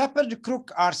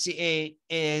 Shepherd-Crook RCA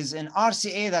is an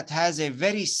RCA that has a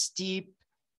very steep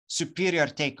superior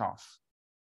takeoff.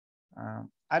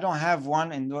 I don't have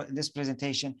one in this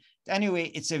presentation.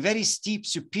 Anyway, it's a very steep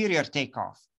superior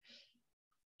takeoff.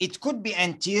 It could be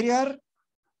anterior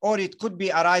or it could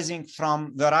be arising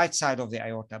from the right side of the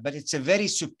aorta, but it's a very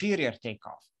superior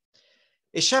takeoff.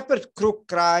 A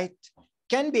Shepherd-Crook right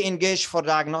can be engaged for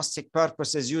diagnostic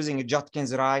purposes using a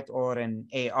Judkins right or an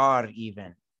AR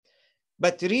even.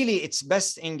 But really, it's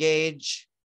best engaged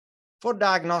for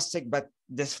diagnostic, but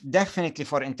definitely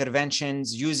for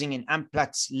interventions using an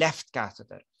Amplatz left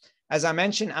catheter. As I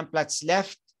mentioned, Amplatz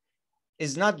left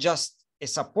is not just a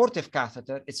supportive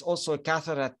catheter, it's also a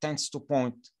catheter that tends to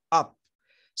point up.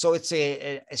 So it's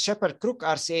a Shepherd-Crook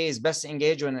RCA is best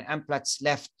engaged with an Amplatz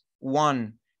left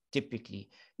 1 typically.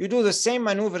 You do the same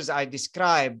maneuvers I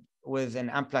described with an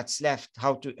Amplatz left,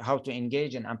 how to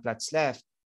engage an Amplatz left.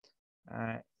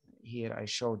 Here I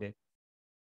showed it.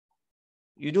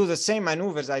 You do the same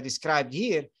maneuvers I described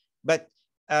here, but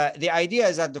the idea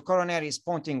is that the coronary is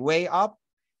pointing way up.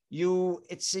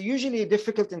 It's usually a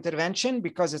difficult intervention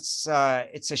because it's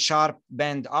a sharp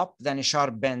bend up, then a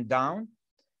sharp bend down.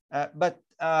 But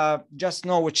just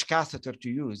know which catheter to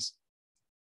use.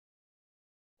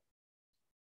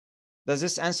 Does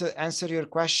this answer your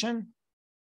question?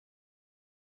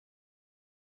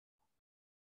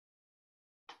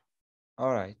 All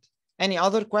right. Any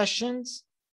other questions?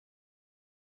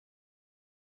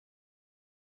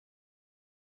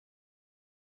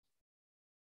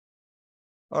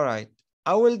 All right.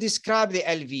 I will describe the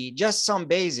LV, just some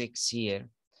basics here.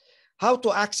 How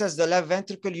to access the left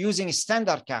ventricle using a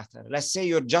standard catheter. Let's say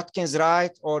your Judkins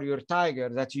right or your Tiger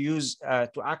that you use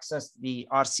to access the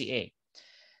RCA.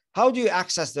 How do you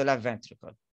access the left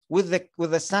ventricle? With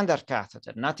the standard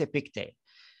catheter, not a pigtail.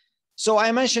 So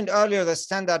I mentioned earlier the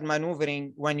standard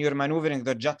maneuvering when you're maneuvering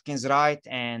the Judkins right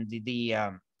and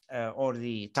or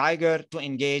the Tiger to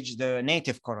engage the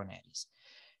native coronaries.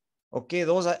 Okay,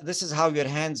 this is how your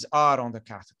hands are on the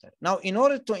catheter. Now, in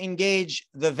order to engage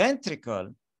the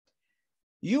ventricle,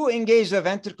 you engage the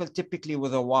ventricle typically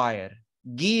with a wire,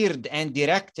 geared and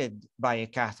directed by a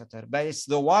catheter, but it's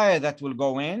the wire that will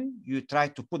go in. You try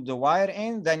to put the wire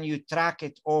in, then you track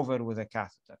it over with a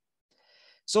catheter.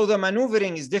 So the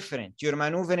maneuvering is different. You're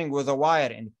maneuvering with a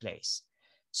wire in place.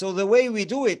 So the way we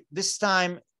do it this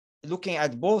time, looking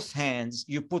at both hands,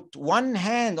 you put one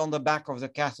hand on the back of the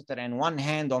catheter and one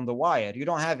hand on the wire. You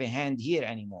don't have a hand here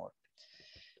anymore.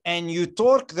 And you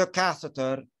torque the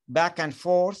catheter back and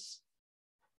forth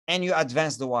and you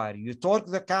advance the wire. You torque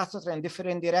the catheter in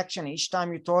different direction. Each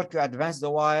time you torque, you advance the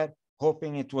wire,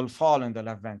 hoping it will fall in the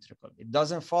left ventricle. It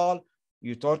doesn't fall,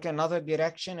 you torque another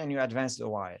direction and you advance the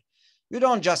wire. You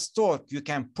don't just torque, you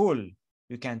can pull.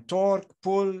 You can torque,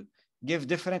 pull, give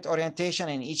different orientation,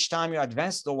 and each time you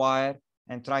advance the wire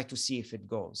and try to see if it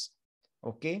goes,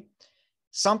 okay?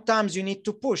 Sometimes you need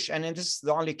to push, and this is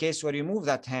the only case where you move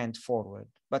that hand forward.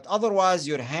 But otherwise,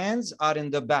 your hands are in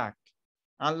the back.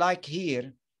 Unlike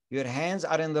here, your hands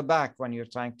are in the back when you're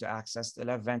trying to access the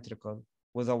left ventricle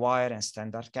with a wire and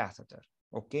standard catheter,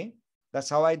 okay? That's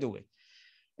how I do it.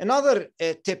 Another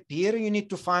tip here, you need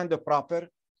to find the proper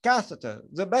catheter.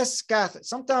 The best catheter,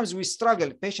 sometimes we struggle.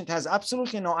 The patient has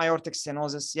absolutely no aortic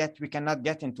stenosis, yet we cannot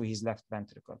get into his left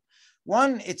ventricle.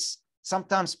 One, it's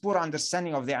sometimes poor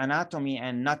understanding of the anatomy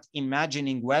and not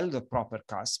imagining well the proper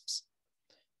cusps.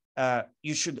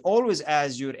 You should always,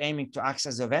 as you're aiming to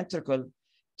access the ventricle,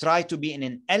 try to be in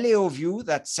an LAO view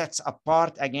that sets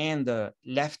apart again the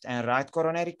left and right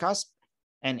coronary cusp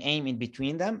and aim in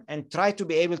between them and try to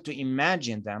be able to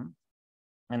imagine them.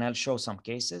 And I'll show some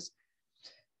cases.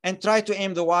 And try to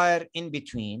aim the wire in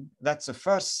between. That's the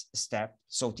first step.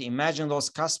 So to imagine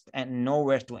those cusps and know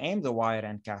where to aim the wire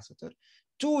and catheter.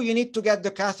 Two, you need to get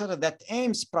the catheter that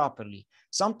aims properly.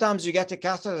 Sometimes you get a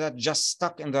catheter that just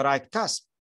stuck in the right cusp.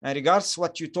 And regardless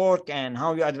what you torque and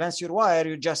how you advance your wire,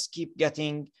 you just keep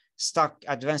getting stuck,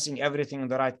 advancing everything in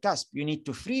the right cusp. You need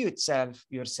to free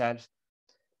yourself,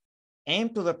 aim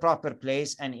to the proper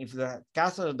place. And if the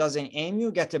catheter doesn't aim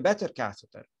you, get a better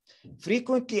catheter.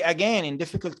 Frequently, again, in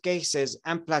difficult cases,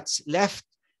 Amplatz left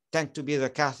tend to be the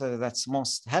catheter that's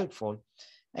most helpful.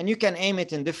 And you can aim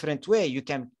it in different way. You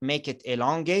can make it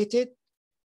elongated,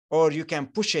 or you can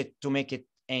push it to make it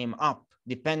aim up,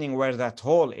 depending where that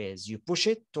hole is. You push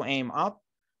it to aim up,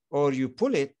 or you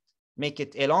pull it, make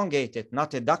it elongated,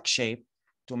 not a duck shape,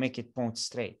 to make it point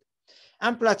straight.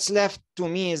 Amplatz left, to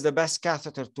me, is the best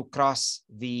catheter to cross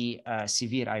the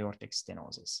severe aortic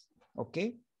stenosis,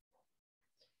 okay?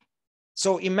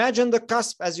 So imagine the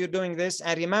cusp as you're doing this,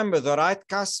 and remember the right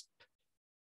cusp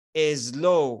is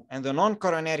low and the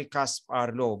non-coronary cusp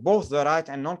are low. Both the right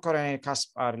and non-coronary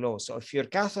cusp are low. So if your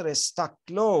catheter is stuck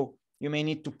low, you may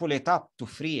need to pull it up to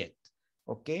free it,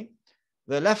 okay?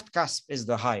 The left cusp is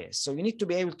the highest. So you need to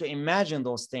be able to imagine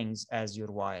those things as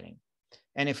you're wiring.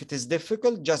 And if it is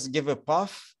difficult, just give a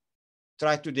puff,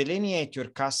 try to delineate your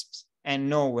cusps and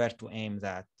know where to aim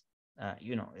that,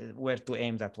 where to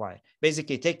aim that wire.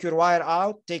 Basically, take your wire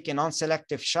out, take a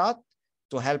non-selective shot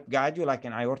to help guide you, like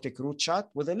an aortic root shot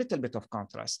with a little bit of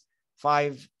contrast,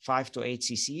 5 to 8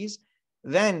 cc's,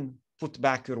 then put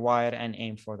back your wire and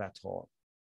aim for that hole.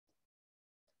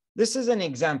 This is an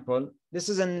example. This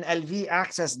is an LV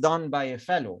access done by a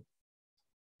fellow.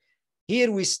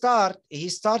 Here he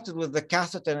started with the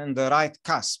catheter in the right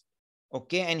cusp,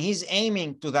 okay? And he's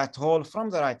aiming to that hole from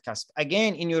the right cusp.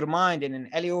 Again, in your mind, in an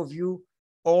LAO view,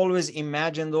 always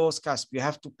imagine those cusps. You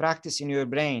have to practice in your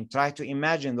brain, try to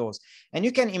imagine those. And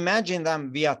you can imagine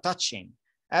them via touching.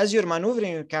 As you're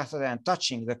maneuvering your catheter and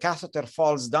touching, the catheter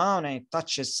falls down and it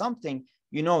touches something,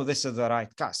 you know this is the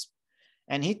right cusp.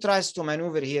 And he tries to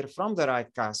maneuver here from the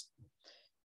right cusp.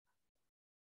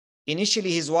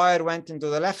 Initially, his wire went into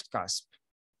the left cusp.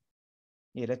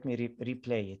 Here, let me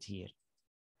replay it here.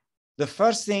 The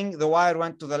first thing, the wire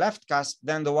went to the left cusp,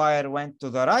 then the wire went to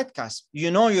the right cusp.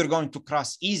 You know you're going to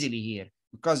cross easily here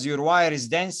because your wire is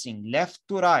dancing left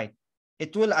to right.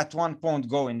 It will at one point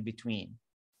go in between.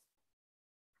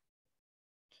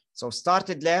 So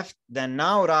started left, then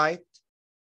now right.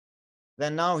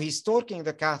 Then now he's torquing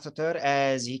the catheter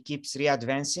as he keeps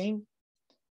re-advancing.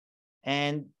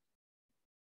 And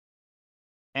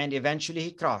eventually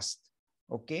he crossed,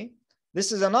 okay?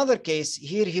 This is another case.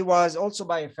 Here he was also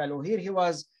by a fellow. Here he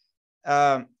was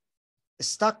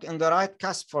stuck in the right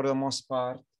cusp for the most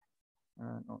part.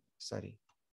 No, sorry.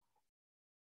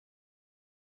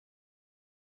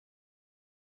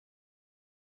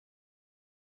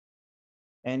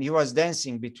 And he was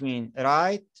dancing between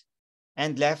right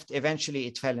and left. Eventually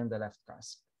it fell in the left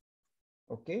cusp,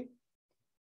 okay?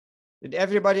 Did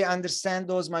everybody understand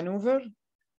those maneuvers?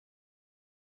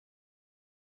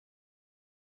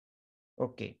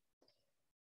 Okay.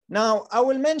 Now I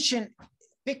will mention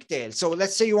pigtail. So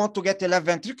let's say you want to get a left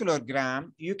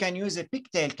ventriculogram, you can use a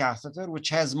pigtail catheter, which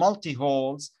has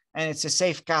multi-holes, and it's a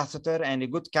safe catheter and a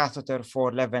good catheter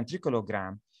for left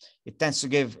ventriculogram. It tends to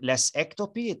give less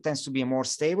ectopy, it tends to be more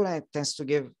stable, and it tends to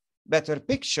give better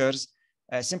pictures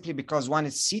simply because one,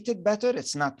 it's seated better,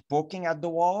 it's not poking at the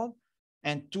wall,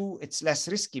 and two, it's less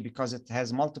risky because it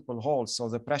has multiple holes, so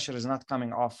the pressure is not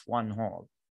coming off one hole.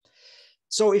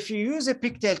 So if you use a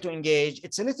pigtail to engage,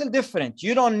 it's a little different.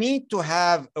 You don't need to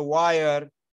have a wire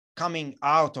coming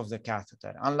out of the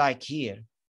catheter, unlike here.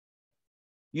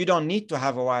 You don't need to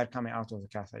have a wire coming out of the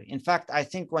catheter. In fact, I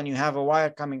think when you have a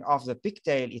wire coming off the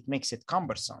pigtail, it makes it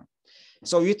cumbersome.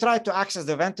 So you try to access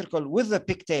the ventricle with the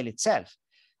pigtail itself.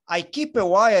 I keep a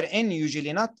wire in,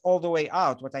 usually not all the way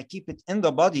out, but I keep it in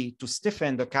the body to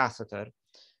stiffen the catheter.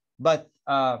 But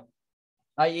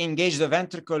I engage the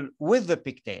ventricle with the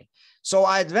pigtail. So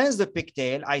I advance the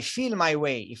pigtail, I feel my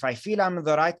way. If I feel I'm in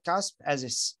the right cusp, as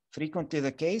is frequently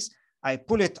the case, I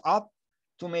pull it up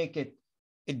to make it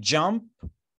jump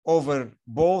over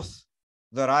both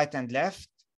the right and left.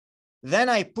 Then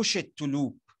I push it to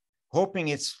loop, hoping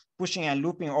it's pushing and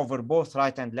looping over both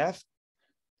right and left.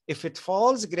 If it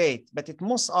falls, great, but it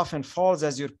most often falls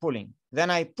as you're pulling. Then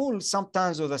I pull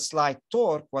sometimes with a slight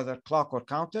torque, whether clock or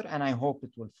counter, and I hope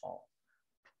it will fall.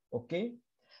 Okay,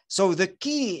 so the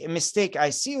key mistake I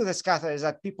see with this catheter is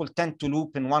that people tend to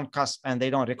loop in one cusp and they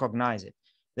don't recognize it.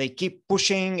 They keep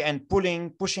pushing and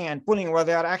pulling, pushing and pulling where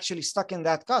they are actually stuck in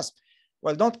that cusp.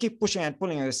 Well, don't keep pushing and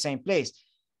pulling in the same place.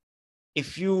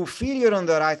 If you feel you're on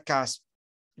the right cusp,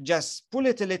 just pull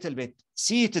it a little bit,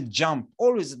 see it jump.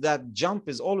 Always, that jump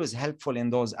is always helpful in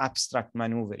those abstract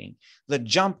maneuvering. The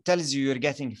jump tells you you're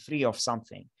getting free of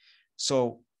something.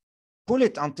 So pull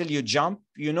it until you jump.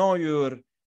 You know you're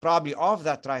probably off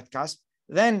that right cusp,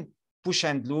 then push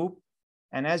and loop.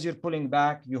 And as you're pulling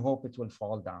back, you hope it will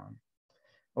fall down.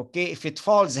 Okay, if it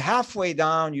falls halfway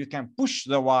down, you can push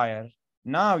the wire.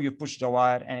 Now you push the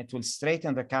wire and it will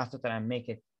straighten the catheter and make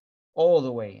it all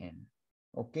the way in.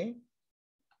 Okay.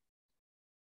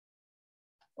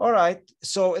 All right,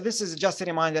 so this is just a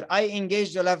reminder. I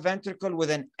engage the left ventricle with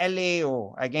an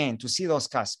LAO, again, to see those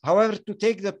cusps. However, to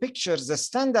take the pictures, the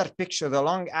standard picture, the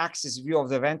long axis view of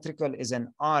the ventricle is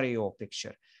an RAO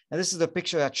picture. And this is the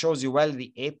picture that shows you well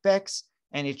the apex,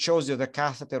 and it shows you the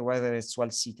catheter, whether it's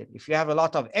well seated. If you have a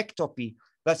lot of ectopy,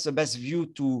 that's the best view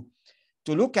to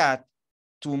look at.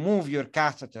 to move your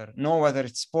catheter, know whether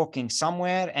it's poking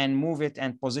somewhere, and move it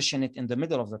and position it in the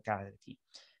middle of the cavity.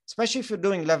 Especially if you're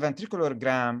doing left ventricular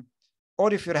gram,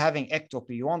 or if you're having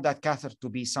ectopy, you want that catheter to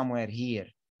be somewhere here,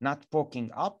 not poking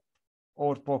up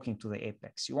or poking to the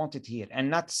apex. You want it here and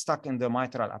not stuck in the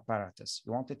mitral apparatus.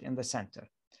 You want it in the center.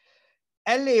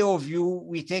 LAO view,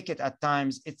 we take it at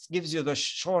times, it gives you the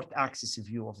short axis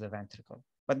view of the ventricle,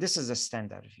 but this is a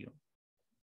standard view.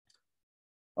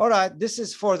 All right, this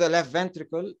is for the left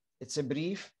ventricle. It's a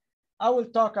brief. I will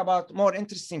talk about more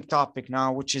interesting topic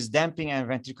now, which is damping and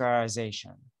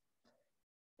ventricularization.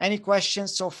 Any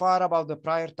questions so far about the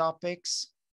prior topics?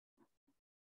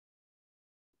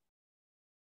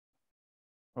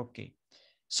 Okay,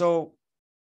 so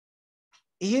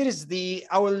here is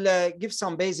I will give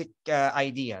some basic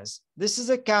ideas. This is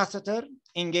a catheter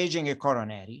engaging a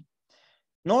coronary.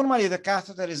 Normally, the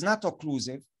catheter is not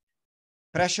occlusive.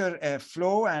 Pressure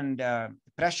flow and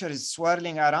pressure is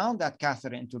swirling around that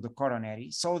catheter into the coronary,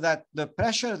 so that the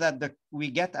pressure that we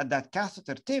get at that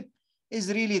catheter tip is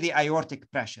really the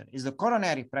aortic pressure, is the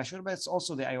coronary pressure, but it's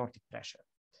also the aortic pressure.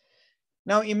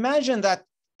 Now imagine that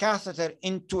catheter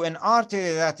into an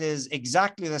artery that is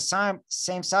exactly the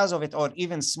same size of it or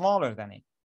even smaller than it.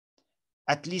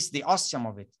 At least the ostium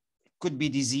of it could be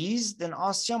diseased in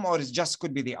ostium, or it just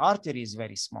could be the artery is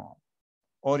very small,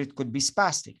 or it could be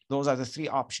spastic. Those are the three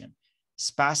options: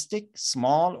 spastic,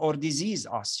 small, or diseased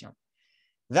ostium.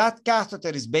 That catheter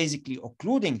is basically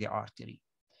occluding the artery.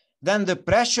 Then the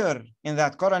pressure in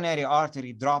that coronary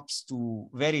artery drops to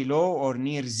very low or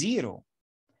near zero.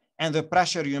 And the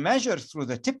pressure you measure through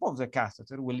the tip of the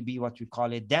catheter will be what we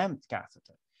call a damped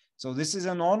catheter. So this is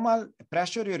a normal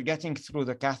pressure you're getting through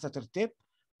the catheter tip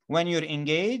when you're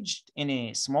engaged in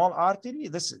a small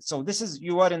artery.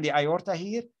 You are in the aorta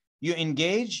here. You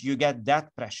engage, you get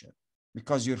that pressure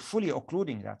because you're fully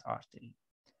occluding that artery.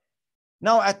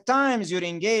 Now, at times you're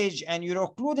engaged and you're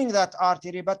occluding that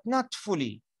artery, but not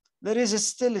fully. There is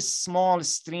still a small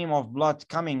stream of blood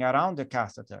coming around the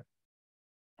catheter,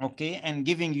 okay, and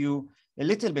giving you a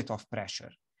little bit of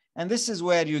pressure. And this is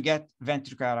where you get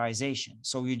ventricularization.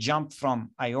 So you jump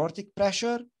from aortic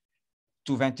pressure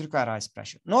to ventricularized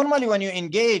pressure. Normally, when you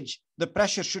engage, the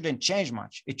pressure shouldn't change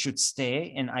much. It should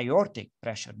stay in aortic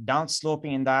pressure,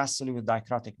 downsloping in diastole with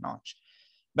dicrotic notch.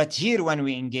 But here, when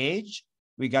we engage,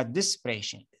 we got this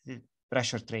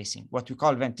pressure tracing, what we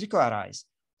call ventricularized.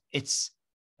 It's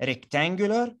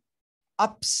rectangular,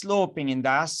 upsloping in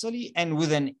diastole, and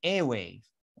with an A wave,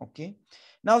 okay?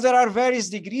 Now, there are various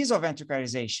degrees of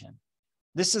ventricularization.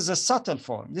 This is a subtle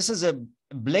form. This is a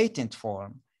blatant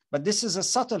form, but this is a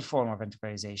subtle form of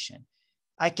ventricularization.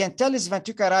 I can tell it's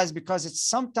ventricularized because it's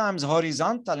sometimes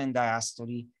horizontal in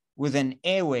diastole with an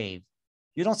A wave.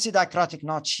 You don't see dicrotic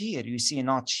notch here. You see a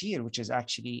notch here, which is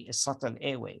actually a subtle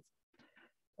A wave,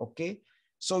 okay?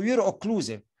 So you're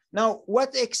occlusive. Now,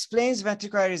 what explains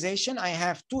ventricularization? I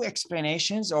have two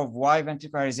explanations of why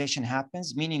ventricularization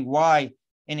happens, meaning why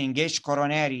an engaged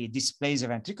coronary displays a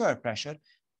ventricular pressure.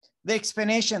 The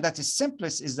explanation that is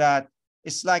simplest is that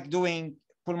it's like doing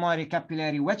pulmonary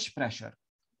capillary wedge pressure.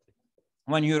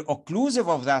 When you're occlusive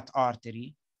of that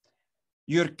artery,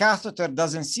 your catheter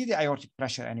doesn't see the aortic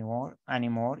pressure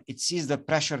anymore. It sees the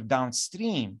pressure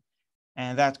downstream,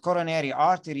 and that coronary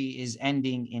artery is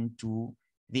ending into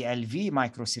the LV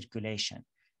microcirculation.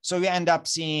 So you end up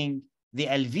seeing the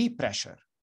LV pressure.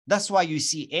 That's why you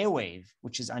see A wave,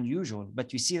 which is unusual,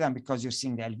 but you see them because you're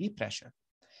seeing the LV pressure.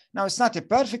 Now, it's not a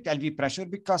perfect LV pressure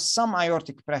because some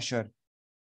aortic pressure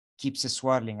keeps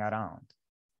swirling around.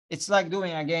 It's like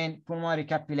doing, again, pulmonary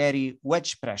capillary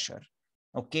wedge pressure,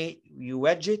 okay? You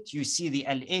wedge it, you see the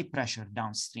LA pressure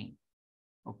downstream,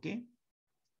 okay?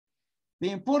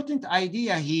 The important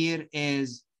idea here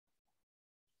is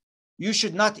you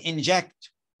should not inject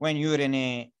when you're in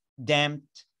a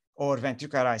damped or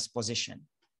ventricularized position.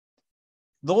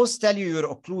 Those tell you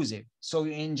you're occlusive. So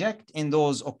you inject in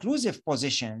those occlusive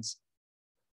positions,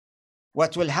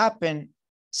 what will happen?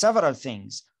 Several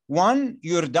things. One,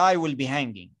 your dye will be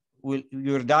hanging.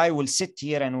 Your dye will sit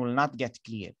here and will not get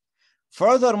clear.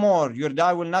 Furthermore, your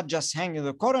dye will not just hang in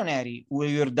the coronary,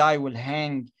 your dye will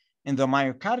hang in the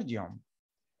myocardium.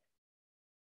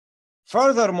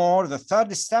 Furthermore, the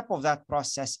third step of that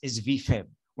process is VFib.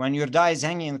 When your dye is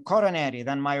hanging in the coronary,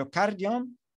 then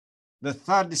myocardium, the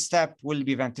third step will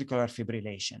be ventricular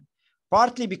fibrillation,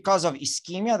 partly because of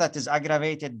ischemia that is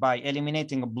aggravated by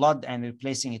eliminating blood and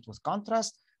replacing it with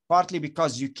contrast, partly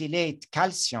because you chelate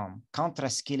calcium,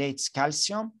 contrast chelates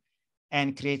calcium,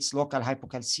 and creates local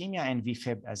hypocalcemia and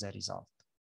VFib as a result,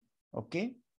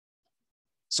 okay?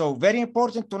 So very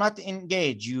important to not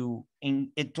engage,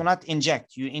 to not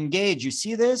inject. You engage, you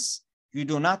see this, You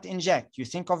do not inject. You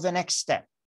think of the next step.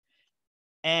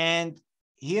 And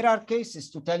here are cases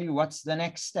to tell you what's the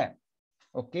next step,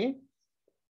 okay?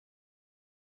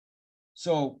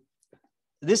 So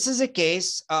this is a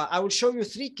case. I will show you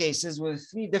 3 cases with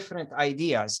 3 different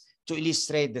ideas to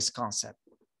illustrate this concept.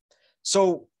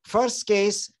 So first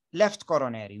case, left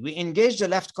coronary. We engage the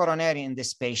left coronary in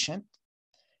this patient.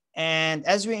 And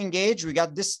as we engage, we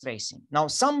got this tracing. Now,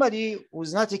 somebody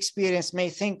who's not experienced may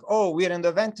think, oh, we're in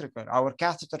the ventricle. Our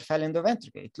catheter fell in the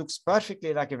ventricle. It looks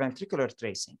perfectly like a ventricular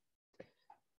tracing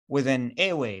with an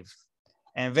A wave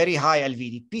and very high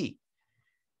LVDP.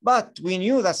 But we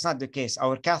knew that's not the case.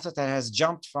 Our catheter has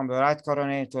jumped from the right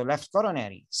coronary to the left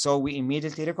coronary. So we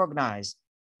immediately recognize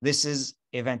this is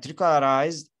a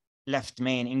ventricularized left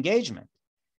main engagement.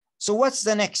 So what's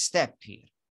the next step here?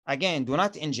 Again, do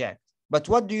not inject. But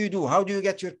what do you do? How do you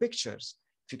get your pictures?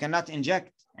 If you cannot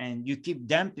inject and you keep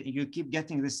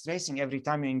getting this tracing every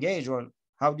time you engage, well,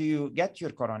 how do you get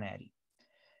your coronary?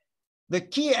 The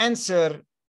key answer,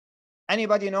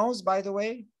 anybody knows, by the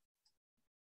way?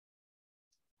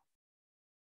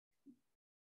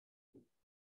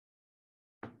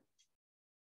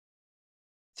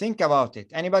 Think about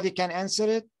it. Anybody can answer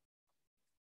it?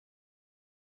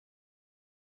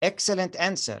 Excellent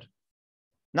answer.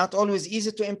 Not always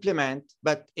easy to implement,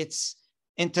 but it's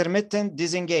intermittent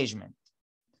disengagement.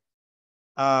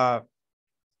 I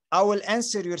will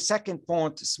answer your second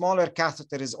point. Smaller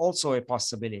catheter is also a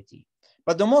possibility.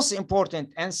 But the most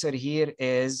important answer here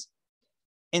is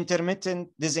intermittent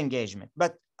disengagement.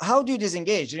 But how do you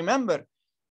disengage? Remember,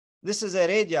 this is a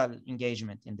radial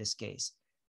engagement in this case.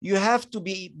 You have to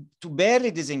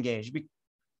barely disengage.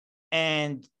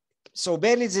 And so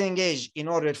barely disengage in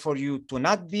order for you to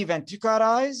not be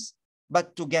ventricularized,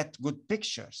 but to get good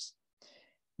pictures.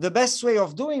 The best way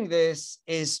of doing this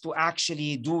is to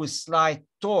actually do a slight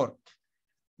torque,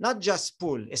 not just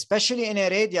pull, especially in a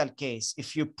radial case.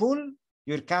 If you pull,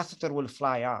 your catheter will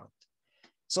fly out.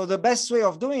 So the best way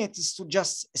of doing it is to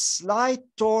just slight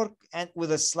torque and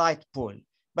with a slight pull,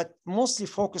 but mostly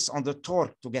focus on the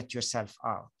torque to get yourself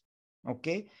out,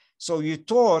 okay? So you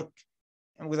torque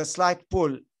and with a slight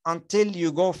pull until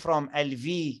you go from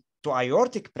LV to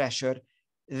aortic pressure,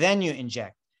 then you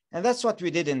inject. And that's what we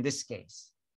did in this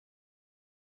case.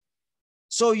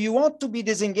 So you want to be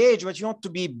disengaged, but you want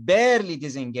to be barely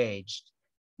disengaged,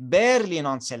 barely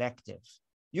non-selective.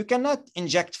 You cannot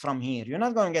inject from here. You're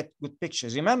not going to get good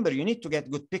pictures. Remember, you need to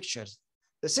get good pictures.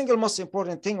 The single most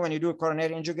important thing when you do a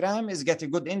coronary angiogram is get a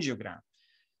good angiogram.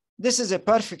 This is a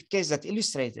perfect case that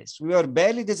illustrates this. We were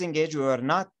barely disengaged. We were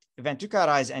not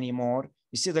ventricularized anymore.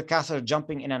 You see the catheter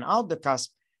jumping in and out the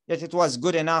cusp, yet it was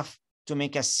good enough to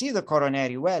make us see the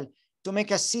coronary well, to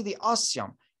make us see the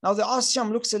ostium. Now the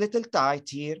ostium looks a little tight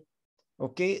here.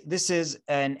 Okay, this is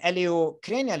an LAO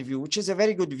cranial view, which is a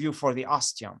very good view for the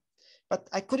ostium, but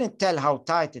I couldn't tell how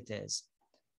tight it is.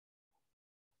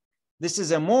 This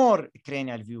is a more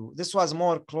cranial view. This was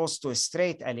more close to a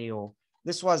straight LAO.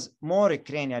 This was more a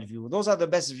cranial view. Those are the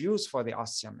best views for the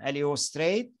ostium. LAO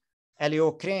straight,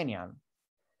 LAO cranial,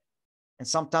 and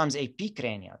sometimes AP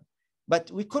cranial. But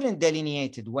we couldn't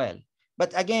delineate it well.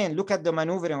 But again, look at the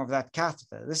maneuvering of that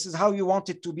catheter. This is how you want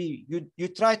it to be. You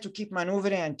try to keep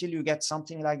maneuvering until you get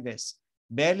something like this.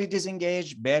 Barely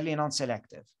disengaged, barely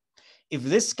non-selective. If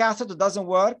this catheter doesn't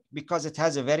work because it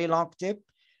has a very long tip,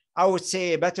 I would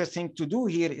say a better thing to do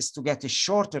here is to get a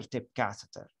shorter tip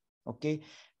catheter, okay?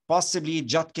 Possibly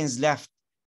Judkins left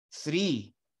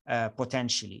 3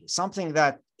 potentially. Something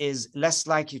that is less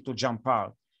likely to jump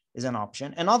out is an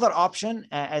option. Another option,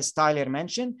 as Tyler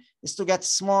mentioned, is to get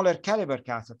smaller caliber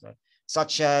catheter,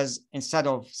 such as instead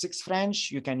of 6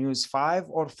 French, you can use 5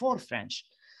 or 4 French.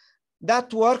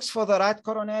 That works for the right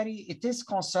coronary. It is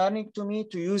concerning to me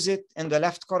to use it in the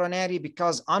left coronary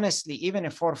because honestly, even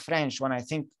a 4 French, when I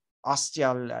think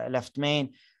ostial left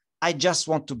main, I just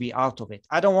want to be out of it.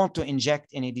 I don't want to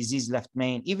inject any diseased left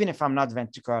main, even if I'm not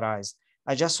ventricularized.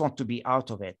 I just want to be out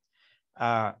of it.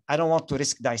 I don't want to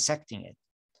risk dissecting it.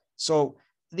 So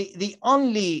the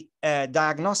only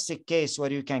diagnostic case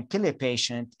where you can kill a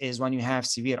patient is when you have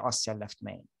severe ostial left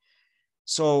main.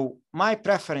 So my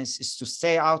preference is to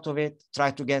stay out of it, try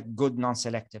to get good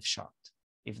non-selective shot.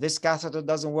 If this catheter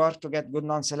doesn't work to get good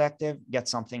non-selective, get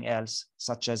something else,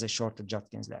 such as a shorter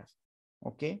Judkins left,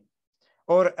 okay?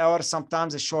 Or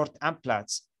sometimes a short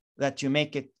Amplatz that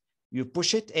you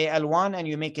push it AL1 and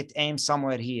you make it aim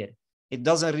somewhere here. It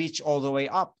doesn't reach all the way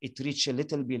up, it reaches a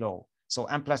little below. So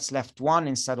Amplatz left 1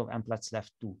 instead of Amplatz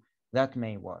left 2, that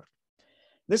may work.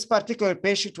 This particular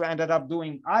patient, we ended up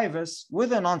doing IVUS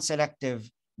with a non-selective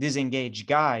disengaged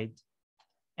guide.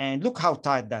 And look how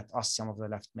tight that ostium of the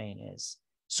left main is.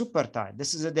 super tight.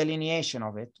 This is a delineation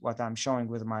of it, what I'm showing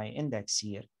with my index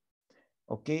here.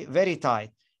 Okay, very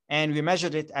tight. And we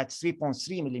measured it at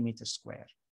 3.3 millimeters square.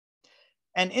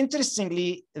 And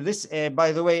interestingly, this,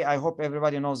 by the way, I hope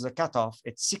everybody knows the cutoff.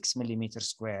 It's 6 millimeters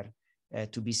square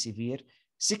to be severe.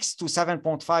 6 to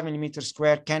 7.5 millimeters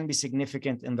square can be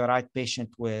significant in the right patient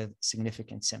with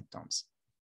significant symptoms.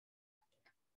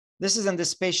 This is in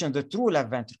this patient, the true left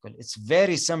ventricle. It's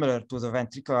very similar to the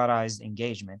ventricularized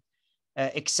engagement,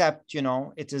 except, you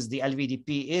know, it is the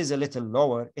LVDP is a little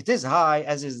lower. It is high,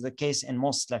 as is the case in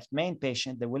most left main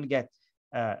patients. They will get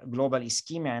global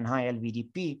ischemia and high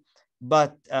LVDP,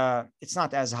 but it's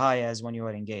not as high as when you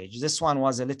are engaged. This one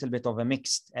was a little bit of a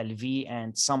mixed LV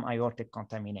and some aortic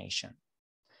contamination,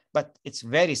 but it's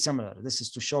very similar. This is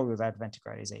to show you that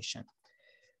ventricularization.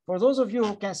 For those of you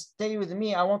who can stay with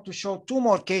me, I want to show two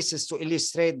more cases to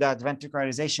illustrate that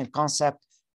ventricularization concept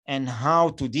and how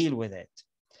to deal with it.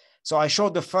 So I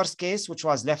showed the first case, which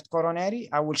was left coronary.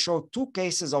 I will show two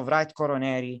cases of right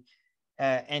coronary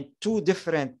and two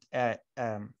different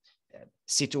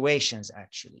situations,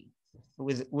 actually,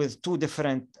 with two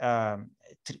different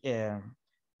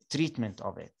treatment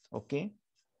of it, okay?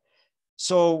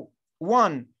 So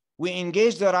one, we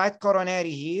engage the right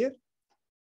coronary here.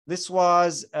 This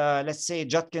was, let's say,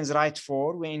 Judkins right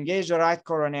 4. We engage the right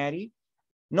coronary.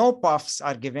 No puffs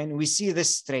are given. We see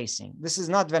this tracing. This is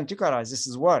not ventricularized. This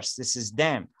is worse. This is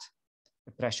damped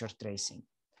pressure tracing.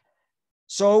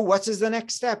 So what is the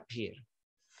next step here?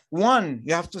 One,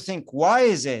 you have to think, why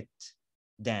is it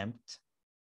damped?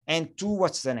 And two,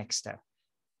 what's the next step?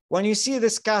 When you see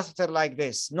this catheter like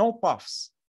this, no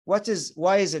puffs,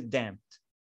 why is it damped?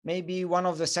 Maybe one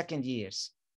of the second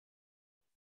years.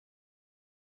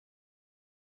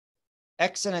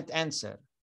 Excellent answer,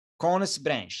 conus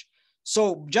branch.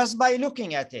 So just by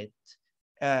looking at it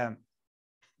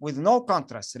with no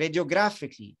contrast,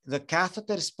 radiographically, the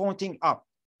catheter is pointing up.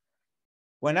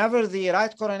 Whenever the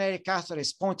right coronary catheter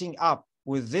is pointing up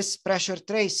with this pressure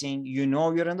tracing, you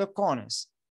know you're in the conus,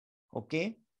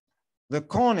 okay? The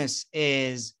conus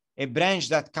is a branch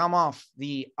that come off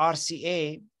the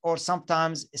RCA or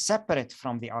sometimes separate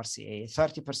from the RCA.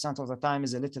 30% of the time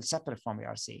is a little separate from the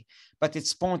RCA, but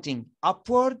it's pointing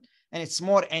upward and it's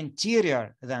more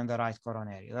anterior than the right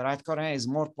coronary. The right coronary is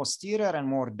more posterior and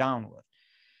more downward.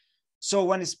 So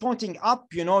when it's pointing up,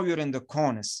 you know you're in the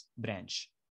conus branch.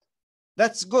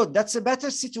 That's good. That's a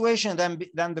better situation than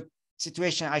the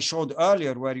situation I showed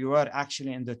earlier where you were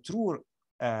actually in the true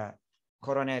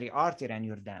coronary artery and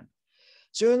you're damped.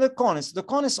 So you're in the conus. The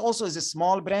conus also is a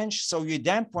small branch, so you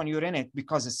damp when you're in it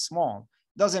because it's small.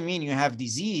 Doesn't mean you have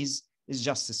disease, it's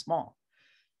just small.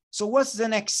 So what's the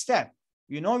next step?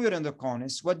 You know you're in the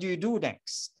conus. What do you do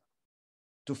next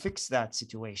to fix that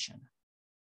situation?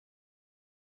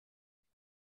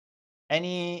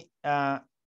 Any,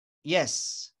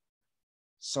 yes.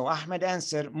 So Ahmed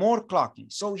answered, more clocking.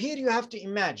 So here you have to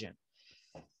imagine.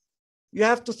 You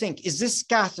have to think, is this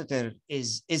catheter,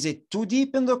 is it too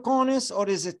deep in the conus or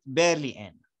is it barely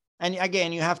in? And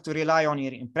again, you have to rely on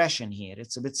your impression here.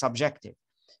 It's a bit subjective.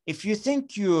 If you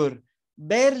think you're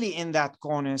barely in that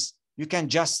conus, you can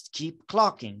just keep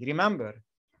clocking. Remember,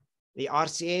 the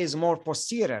RCA is more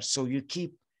posterior, so you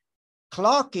keep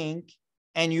clocking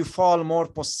and you fall more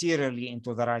posteriorly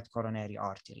into the right coronary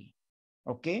artery,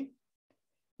 okay?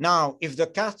 Now, if the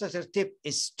catheter tip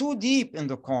is too deep in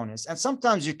the conus, and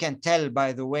sometimes you can tell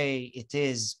by the way it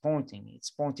is pointing,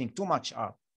 it's pointing too much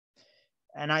up.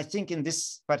 And I think in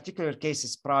this particular case,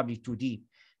 it's probably too deep.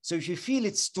 So if you feel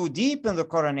it's too deep in the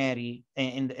coronary,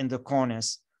 in the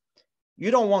conus,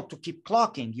 you don't want to keep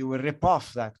clocking. You will rip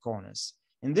off that conus.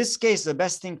 In this case, the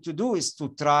best thing to do is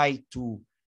to try to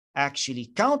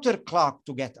actually counterclock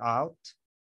to get out,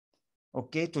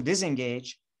 okay, to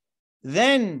disengage.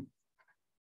 Then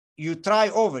you try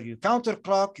over, you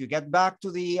counterclock, you get back to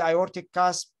the aortic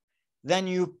cusp, then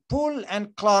you pull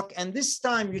and clock, and this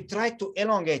time you try to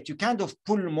elongate. You kind of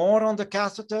pull more on the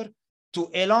catheter to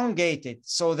elongate it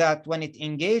so that when it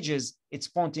engages, it's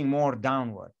pointing more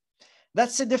downward.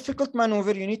 That's a difficult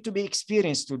maneuver. You need to be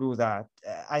experienced to do that.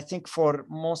 I think for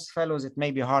most fellows, it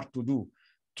may be hard to do,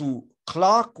 to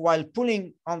clock while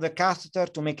pulling on the catheter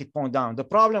to make it point down. The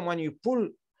problem when you pull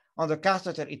on the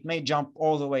catheter, it may jump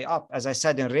all the way up. As I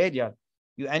said in radial,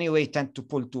 you anyway tend to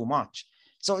pull too much.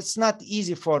 So it's not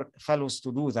easy for fellows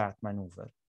to do that maneuver.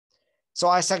 So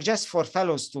I suggest for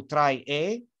fellows to try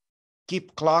A,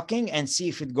 keep clocking and see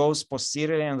if it goes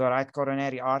posteriorly in the right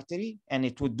coronary artery, and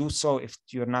it would do so if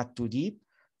you're not too deep.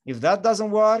 If that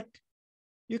doesn't work,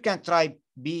 you can try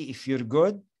B if you're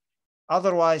good.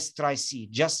 Otherwise, try C.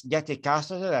 Just get a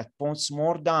catheter that points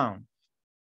more down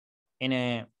in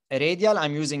a radial,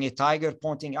 I'm using a tiger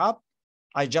pointing up.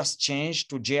 I just changed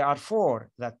to JR4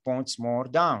 that points more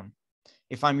down.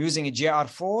 If I'm using a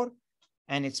JR4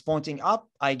 and it's pointing up,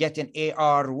 I get an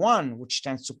AR1, which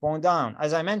tends to point down.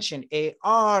 As I mentioned,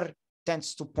 AR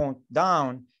tends to point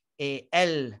down,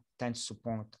 AL tends to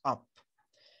point up.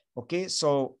 Okay,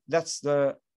 so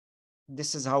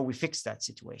this is how we fix that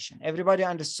situation. Everybody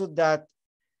understood that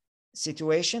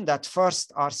situation, that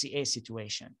first RCA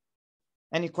situation?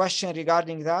 Any question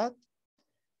regarding that?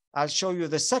 I'll show you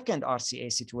the second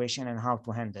RCA situation and how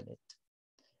to handle it.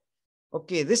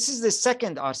 Okay, this is the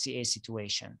second RCA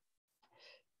situation.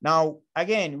 Now,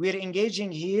 again, we're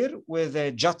engaging here with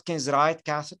a Judkins right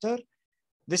catheter.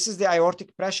 This is the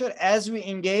aortic pressure. As we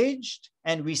engaged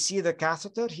and we see the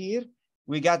catheter here,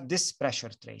 we got this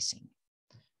pressure tracing.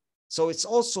 So it's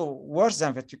also worse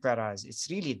than ventricularized. It's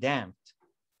really damped.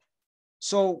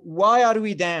 So why are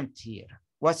we damped here?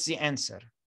 What's the answer?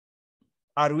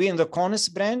 Are we in the conus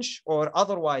branch, or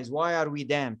otherwise, why are we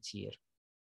damped here?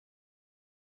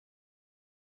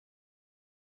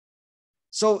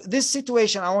 So this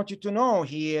situation, I want you to know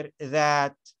here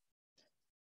that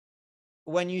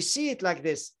when you see it like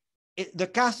this, the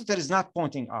catheter is not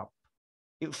pointing up.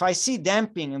 If I see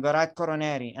damping in the right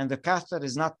coronary and the catheter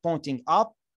is not pointing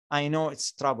up, I know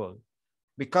it's trouble,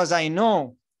 because I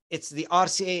know it's the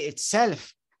RCA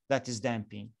itself that is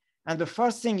damping. And the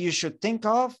first thing you should think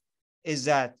of is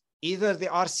that either the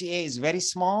RCA is very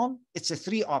small, it's a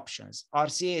three options.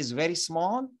 RCA is very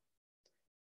small,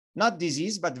 not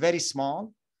diseased, but very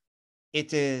small.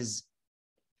 It is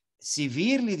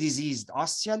severely diseased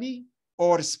osteally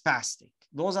or spastic.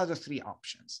 Those are the three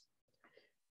options.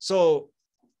 So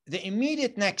the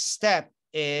immediate next step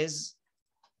is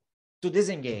to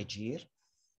disengage here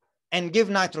and give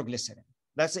nitroglycerin.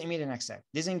 That's the immediate next step.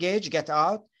 Disengage, get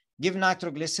out, give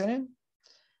nitroglycerin,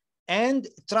 and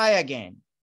try again.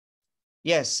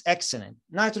 Yes, excellent.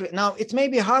 Now, it may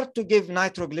be hard to give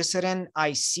nitroglycerin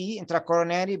IC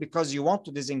intracoronary because you want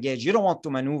to disengage. You don't want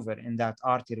to maneuver in that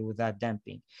artery with that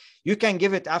damping. You can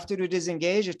give it after you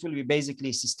disengage. It will be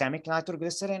basically systemic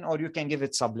nitroglycerin, or you can give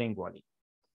it sublingually.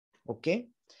 Okay?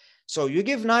 So you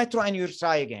give nitro and you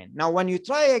try again. Now, when you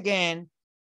try again,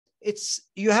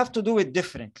 you have to do it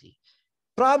differently.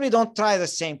 Probably don't try the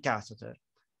same catheter.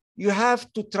 You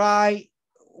have to try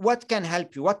what can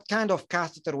help you. What kind of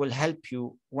catheter will help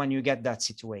you when you get that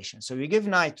situation? So you give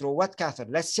nitro, what catheter?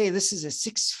 Let's say this is a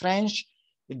 6 French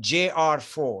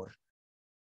JR4.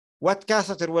 What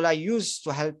catheter will I use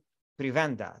to help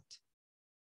prevent that?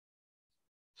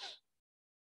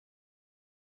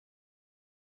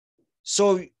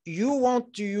 So you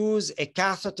want to use a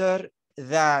catheter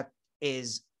that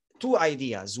is two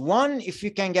ideas. One, if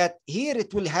you can get here,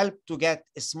 it will help to get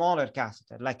a smaller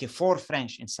catheter, like a 4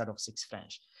 French instead of 6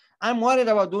 French. I'm worried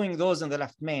about doing those in the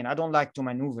left main. I don't like to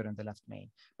maneuver in the left main.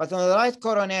 But on the right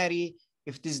coronary,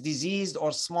 if it is diseased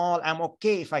or small, I'm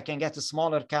okay if I can get a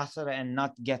smaller catheter and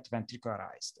not get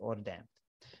ventricularized or damped.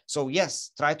 So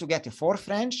yes, try to get a 4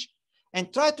 French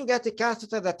and try to get a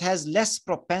catheter that has less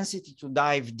propensity to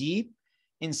dive deep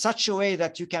in such a way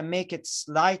that you can make it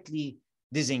slightly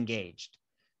disengaged.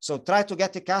 So try to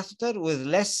get a catheter with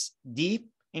less deep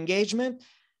engagement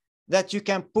that you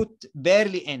can put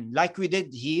barely in, like we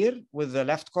did here with the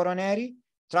left coronary.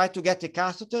 Try to get a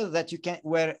catheter that you can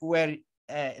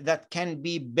that can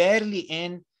be barely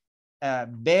in,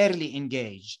 barely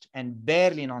engaged and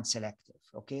barely non-selective.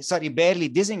 Okay, sorry, barely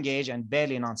disengaged and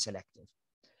barely non-selective.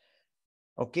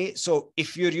 Okay, so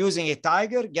if you're using a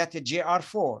tiger, get a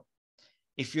JR4.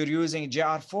 If you're using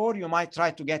JR4, you might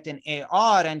try to get an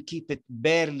AR and keep it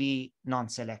barely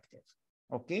non-selective.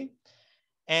 Okay.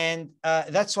 And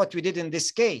that's what we did in this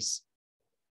case.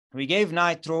 We gave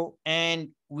nitro and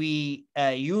we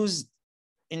used,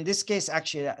 in this case,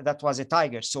 actually, that was a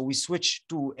tiger. So we switched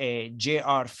to a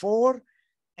JR4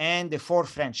 and a 4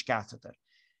 French catheter.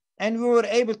 And we were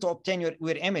able to obtain your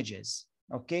images.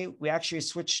 Okay. We actually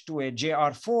switched to a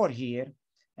JR4 here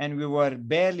and we were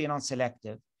barely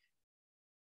non-selective.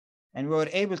 And we were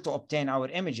able to obtain our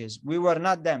images. We were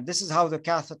not them. This is how the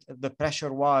catheter, the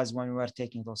pressure was when we were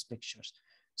taking those pictures.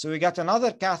 So we got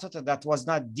another catheter that was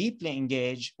not deeply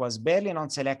engaged, was barely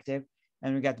non-selective,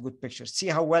 and we got good pictures. See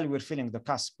how well we're filling the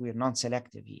cusp. We're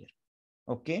non-selective here.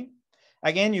 Okay.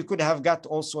 Again, you could have got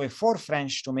also a 4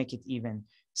 French to make it even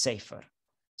safer.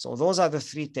 So those are the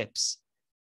 3 tips.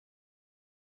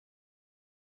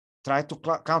 Try to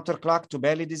counterclock to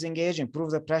barely disengage, improve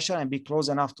the pressure, and be close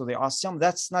enough to the ostium.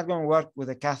 That's not going to work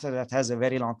with a catheter that has a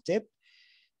very long tip.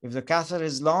 If the catheter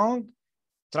is long,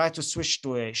 try to switch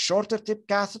to a shorter tip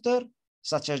catheter,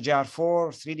 such as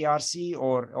JR4, 3DRC,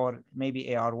 or maybe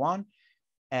AR1.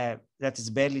 that is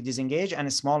barely disengaged and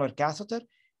a smaller catheter.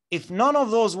 If none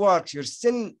of those works, you're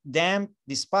still damp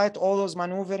despite all those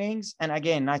maneuverings. And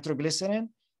again, nitroglycerin.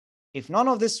 If none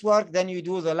of this work, then you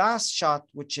do the last shot,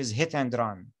 which is hit and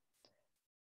run.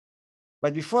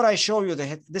 But before I show you the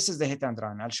hit, this is the hit and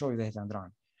run. I'll show you the hit and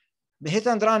run. The hit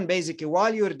and run, basically,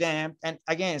 while you're damped, and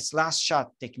again, it's last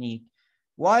shot technique.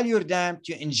 While you're damped,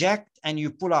 you inject and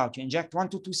you pull out. You inject 1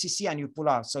 to 2 cc and you pull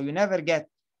out. So you never get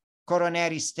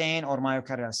coronary stain or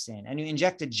myocardial stain. And you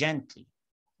inject it gently.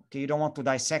 Okay, you don't want to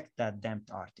dissect that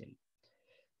damped artery.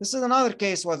 This is another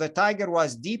case where the tiger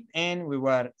was deep in. We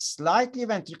were slightly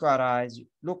ventricularized.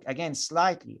 Look, again,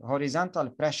 slightly. Horizontal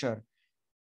pressure.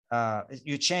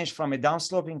 You change from a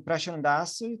downsloping pressure in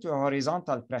diastole to a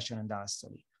horizontal pressure in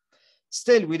diastole.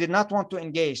 Still, we did not want to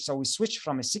engage. So we switched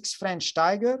from a 6 French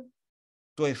tiger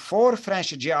to a 4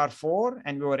 French GR4,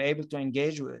 and we were able to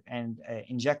engage and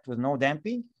inject with no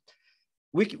damping.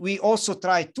 We also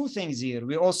tried 2 things here.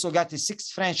 We also got a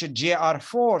 6 French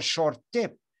GR4 short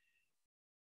tip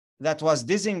that was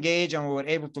disengaged, and we were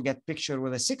able to get picture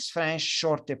with a 6 French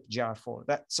short tip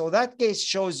GR4. So that case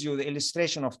shows you the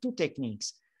illustration of 2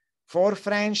 techniques, 4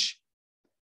 French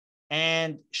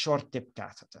and short tip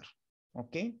catheter.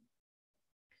 Okay.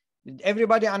 Did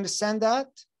everybody understand that?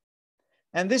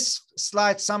 And this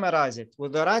slide summarizes it.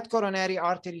 With the right coronary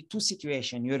artery, 2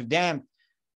 situations. You're damped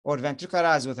or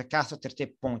ventricularized with a catheter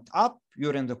tip point up.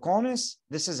 You're in the conus.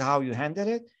 This is how you handle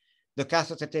it. The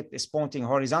catheter tip is pointing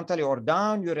horizontally or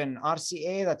down. You're in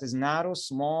RCA that is narrow,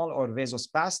 small, or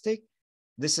vasospastic.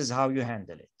 This is how you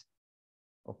handle it.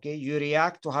 Okay, you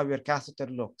react to how your catheter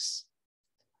looks.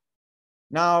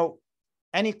 Now,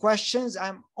 any questions?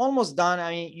 I'm almost done.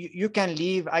 I mean, you can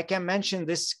leave. I can mention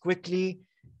this quickly.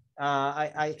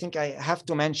 I think I have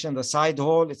to mention the side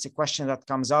hole. It's a question that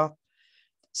comes up.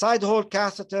 Side hole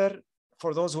catheter,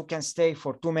 for those who can stay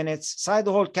for 2 minutes, side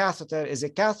hole catheter is a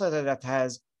catheter that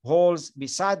has holes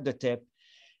beside the tip.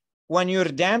 When you're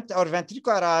damped or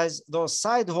ventricularized, those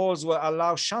side holes will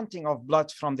allow shunting of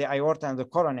blood from the aorta and the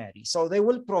coronary. So they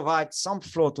will provide some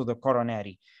flow to the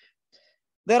coronary.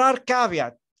 There are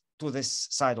caveats to this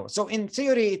side hole. So in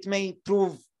theory, it may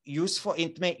prove useful.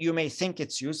 You may think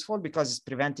it's useful because it's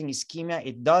preventing ischemia.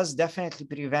 It does definitely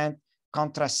prevent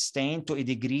contrast stain to a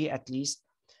degree, at least.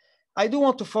 I do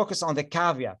want to focus on the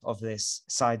caveat of this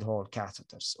side hole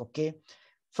catheters, okay?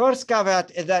 First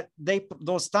caveat is that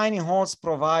those tiny holes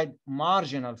provide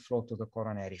marginal flow to the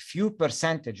coronary, few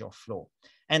percentage of flow,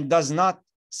 and does not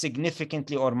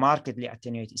significantly or markedly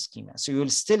attenuate ischemia. So you'll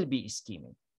still be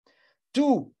ischemic.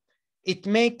 2, it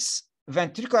makes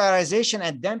ventricularization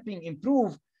and damping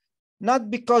improve, not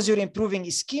because you're improving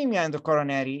ischemia in the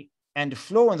coronary and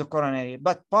flow in the coronary,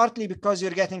 but partly because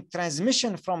you're getting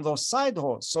transmission from those side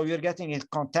holes. So you're getting a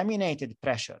contaminated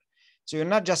pressure. So you're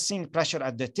not just seeing pressure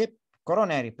at the tip,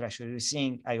 coronary pressure, you're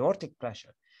seeing aortic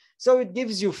pressure. So it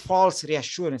gives you false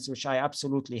reassurance, which I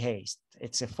absolutely hate.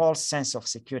 It's a false sense of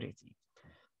security.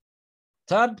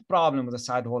 Third problem with the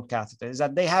side hole catheter is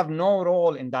that they have no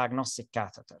role in diagnostic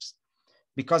catheters,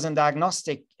 because in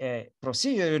diagnostic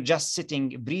procedure, you're just sitting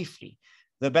briefly.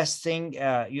 The best thing,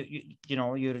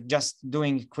 you're just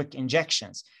doing quick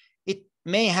injections. It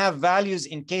may have values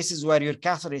in cases where your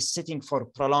catheter is sitting for a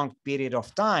prolonged period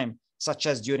of time, such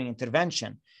as during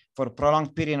intervention, for a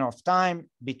prolonged period of time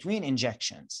between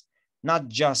injections, not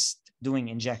just doing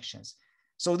injections.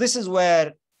 So this is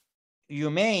where you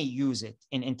may use it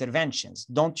in interventions.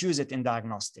 Don't use it in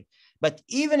diagnostic. But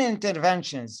even in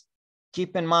interventions,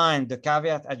 keep in mind the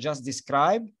caveat I just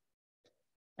described,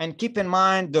 and keep in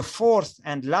mind the fourth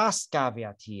and last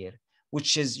caveat here,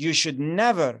 which is you should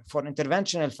never, for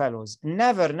interventional fellows,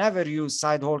 never use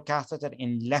side hole catheter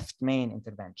in left main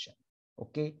intervention,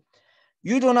 okay?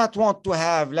 You do not want to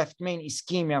have left main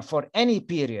ischemia for any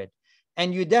period,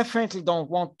 and you definitely don't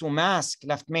want to mask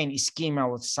left main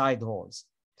ischemia with side holes.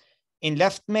 In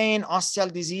left main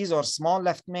ostial disease or small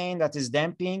left main that is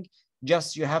damping,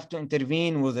 just you have to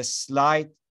intervene with a slight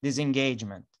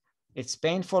disengagement. It's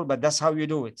painful, but that's how you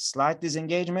do it. Slight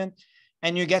disengagement,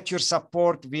 and you get your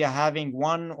support via having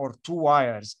 1 or 2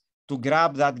 wires to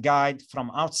grab that guide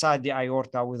from outside the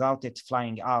aorta without it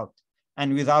flying out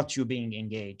and without you being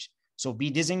engaged. So be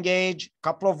disengaged,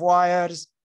 couple of wires,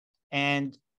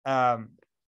 and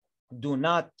do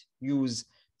not use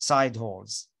side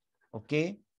holes,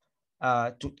 okay,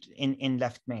 in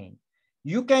left main.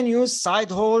 You can use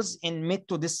side holes in mid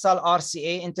to distal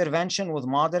RCA intervention with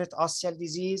moderate ostial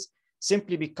disease,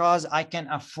 simply because I can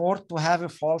afford to have a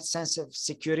false sense of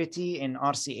security in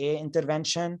RCA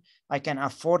intervention. I can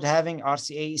afford having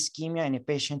RCA ischemia in a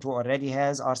patient who already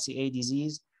has RCA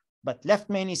disease. But left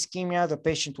main ischemia, the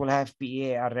patient will have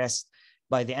PEA arrest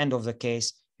by the end of the case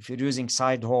if you're using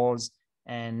side holes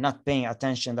and not paying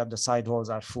attention that the side holes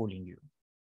are fooling you.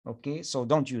 Okay, so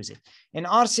don't use it. In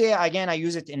RCA, again, I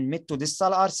use it in mid to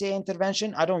distal RCA intervention.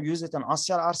 I don't use it in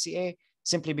ostial RCA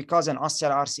simply because in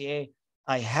ostial RCA,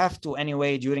 I have to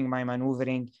anyway during my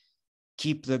maneuvering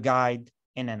keep the guide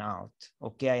in and out.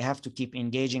 Okay, I have to keep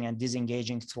engaging and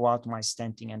disengaging throughout my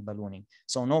stenting and ballooning.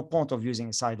 So no point of using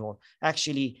a side hole.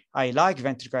 Actually, I like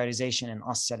ventricularization in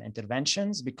ostial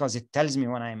interventions because it tells me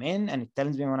when I'm in and it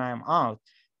tells me when I'm out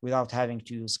without having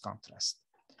to use contrast.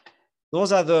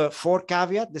 Those are the 4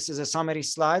 caveats. This is a summary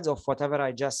slides of whatever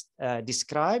I just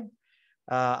described.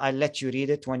 I'll let you read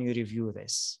it when you review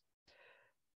this.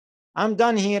 I'm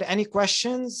done here. Any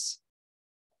questions?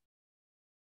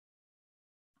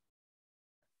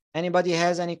 Anybody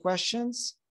has any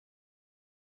questions?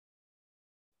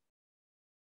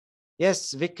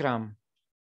 Yes, Vikram.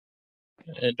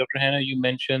 Dr. Hanna, you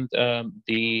mentioned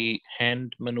the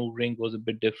hand maneuvering was a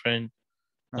bit different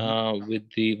with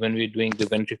the when we're doing the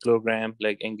ventriculogram,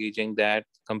 like engaging that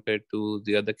compared to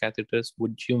the other catheters.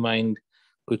 Would you mind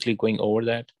quickly going over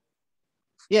that?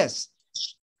 Yes.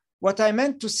 What I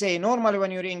meant to say, normally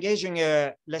when you're engaging,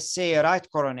 let's say a right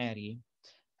coronary,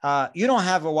 you don't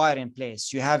have a wire in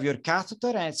place. You have your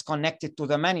catheter and it's connected to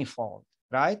the manifold,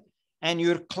 right? And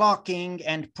you're clocking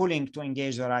and pulling to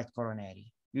engage the right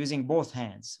coronary using both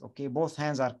hands, okay? Both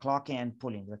hands are clocking and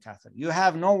pulling the catheter. You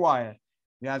have no wire.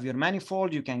 You have your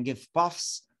manifold. You can give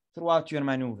puffs throughout your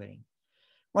maneuvering.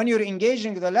 When you're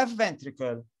engaging the left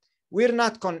ventricle, we're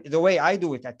not, the way I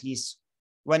do it at least,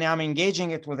 when I'm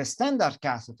engaging it with a standard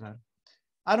catheter,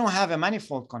 I don't have a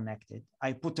manifold connected.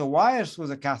 I put a wire through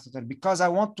the catheter because I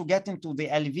want to get into the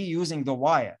LV using the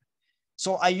wire.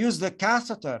 So I use the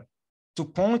catheter to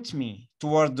point me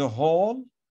toward the hole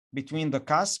between the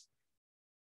cusp,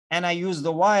 and I use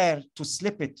the wire to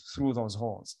slip it through those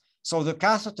holes. So the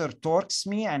catheter torques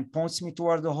me and points me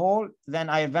toward the hole, then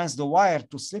I advance the wire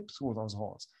to slip through those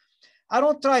holes. I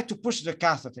don't try to push the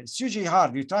catheter. It's usually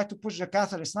hard. You try to push the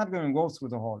catheter, it's not going to go through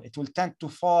the hole. It will tend to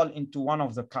fall into one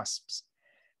of the cusps.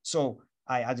 So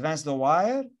I advance the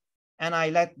wire and I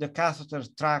let the catheter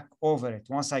track over it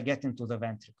once I get into the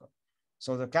ventricle.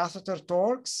 So the catheter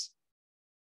torques,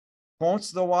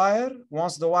 points the wire.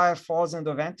 Once the wire falls in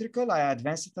the ventricle, I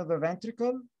advance it to the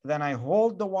ventricle. Then I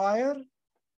hold the wire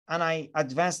and I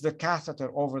advance the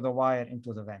catheter over the wire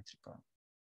into the ventricle.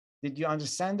 Did you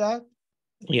understand that?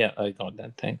 Yeah, I got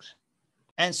that. Thanks.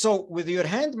 And so with your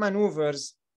hand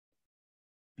maneuvers,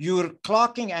 you're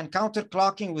clocking and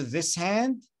counterclocking with this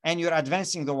hand and you're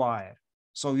advancing the wire.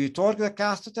 So you torque the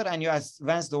catheter and you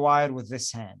advance the wire with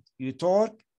this hand. You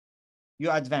torque, you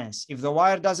advance. If the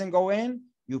wire doesn't go in,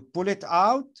 you pull it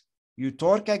out, you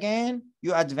torque again,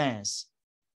 you advance.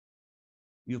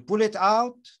 You pull it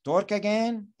out, torque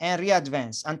again, and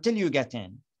re-advance until you get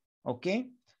in, okay?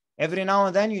 Every now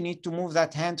and then you need to move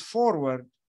that hand forward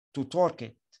to torque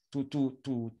it,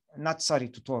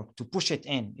 to push it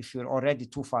in if you're already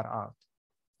too far out,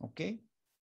 okay?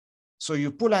 So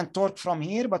you pull and torque from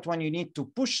here, but when you need to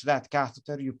push that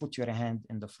catheter, you put your hand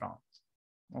in the front,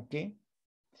 okay?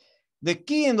 The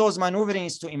key in those maneuvering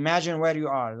is to imagine where you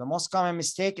are. The most common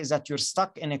mistake is that you're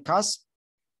stuck in a cusp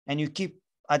and you keep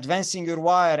advancing your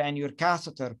wire and your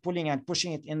catheter, pulling and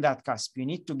pushing it in that cusp. You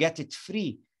need to get it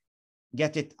free,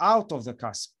 get it out of the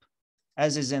cusp,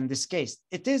 as is in this case.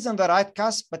 It is in the right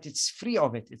cusp, but it's free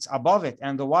of it. It's above it,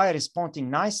 and the wire is pointing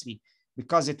nicely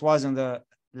because it was in the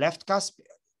left cusp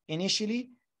initially,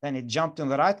 then it jumped in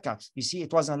the right cusp. You see,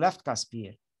 it was in the left cusp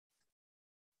here.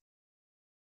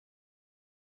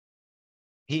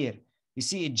 Here, you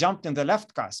see, it jumped in the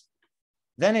left cusp.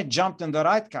 Then it jumped in the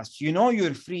right cusp. You know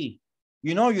you're free.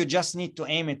 You know you just need to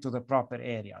aim it to the proper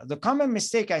area. The common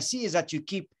mistake I see is that you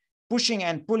keep pushing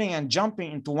and pulling and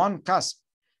jumping into one cusp.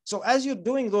 So as you're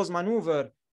doing those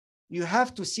maneuvers, you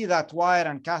have to see that wire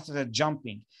and catheter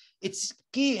jumping. It's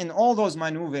key in all those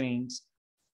maneuverings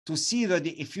to see that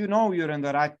if you know you're in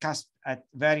the right cusp at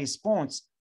various points,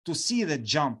 to see the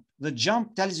jump. The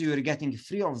jump tells you you're getting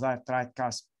free of that right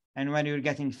cusp. And when you're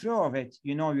getting free of it,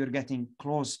 you know you're getting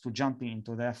close to jumping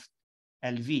into the left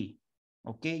LV.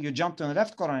 Okay, you jumped in the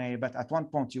left coronary, but at one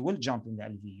point you will jump in the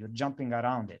LV. You're jumping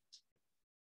around it.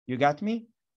 You got me?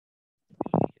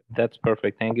 That's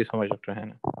perfect. Thank you so much, Dr.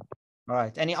 Hanna. All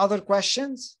right. Any other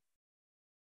questions?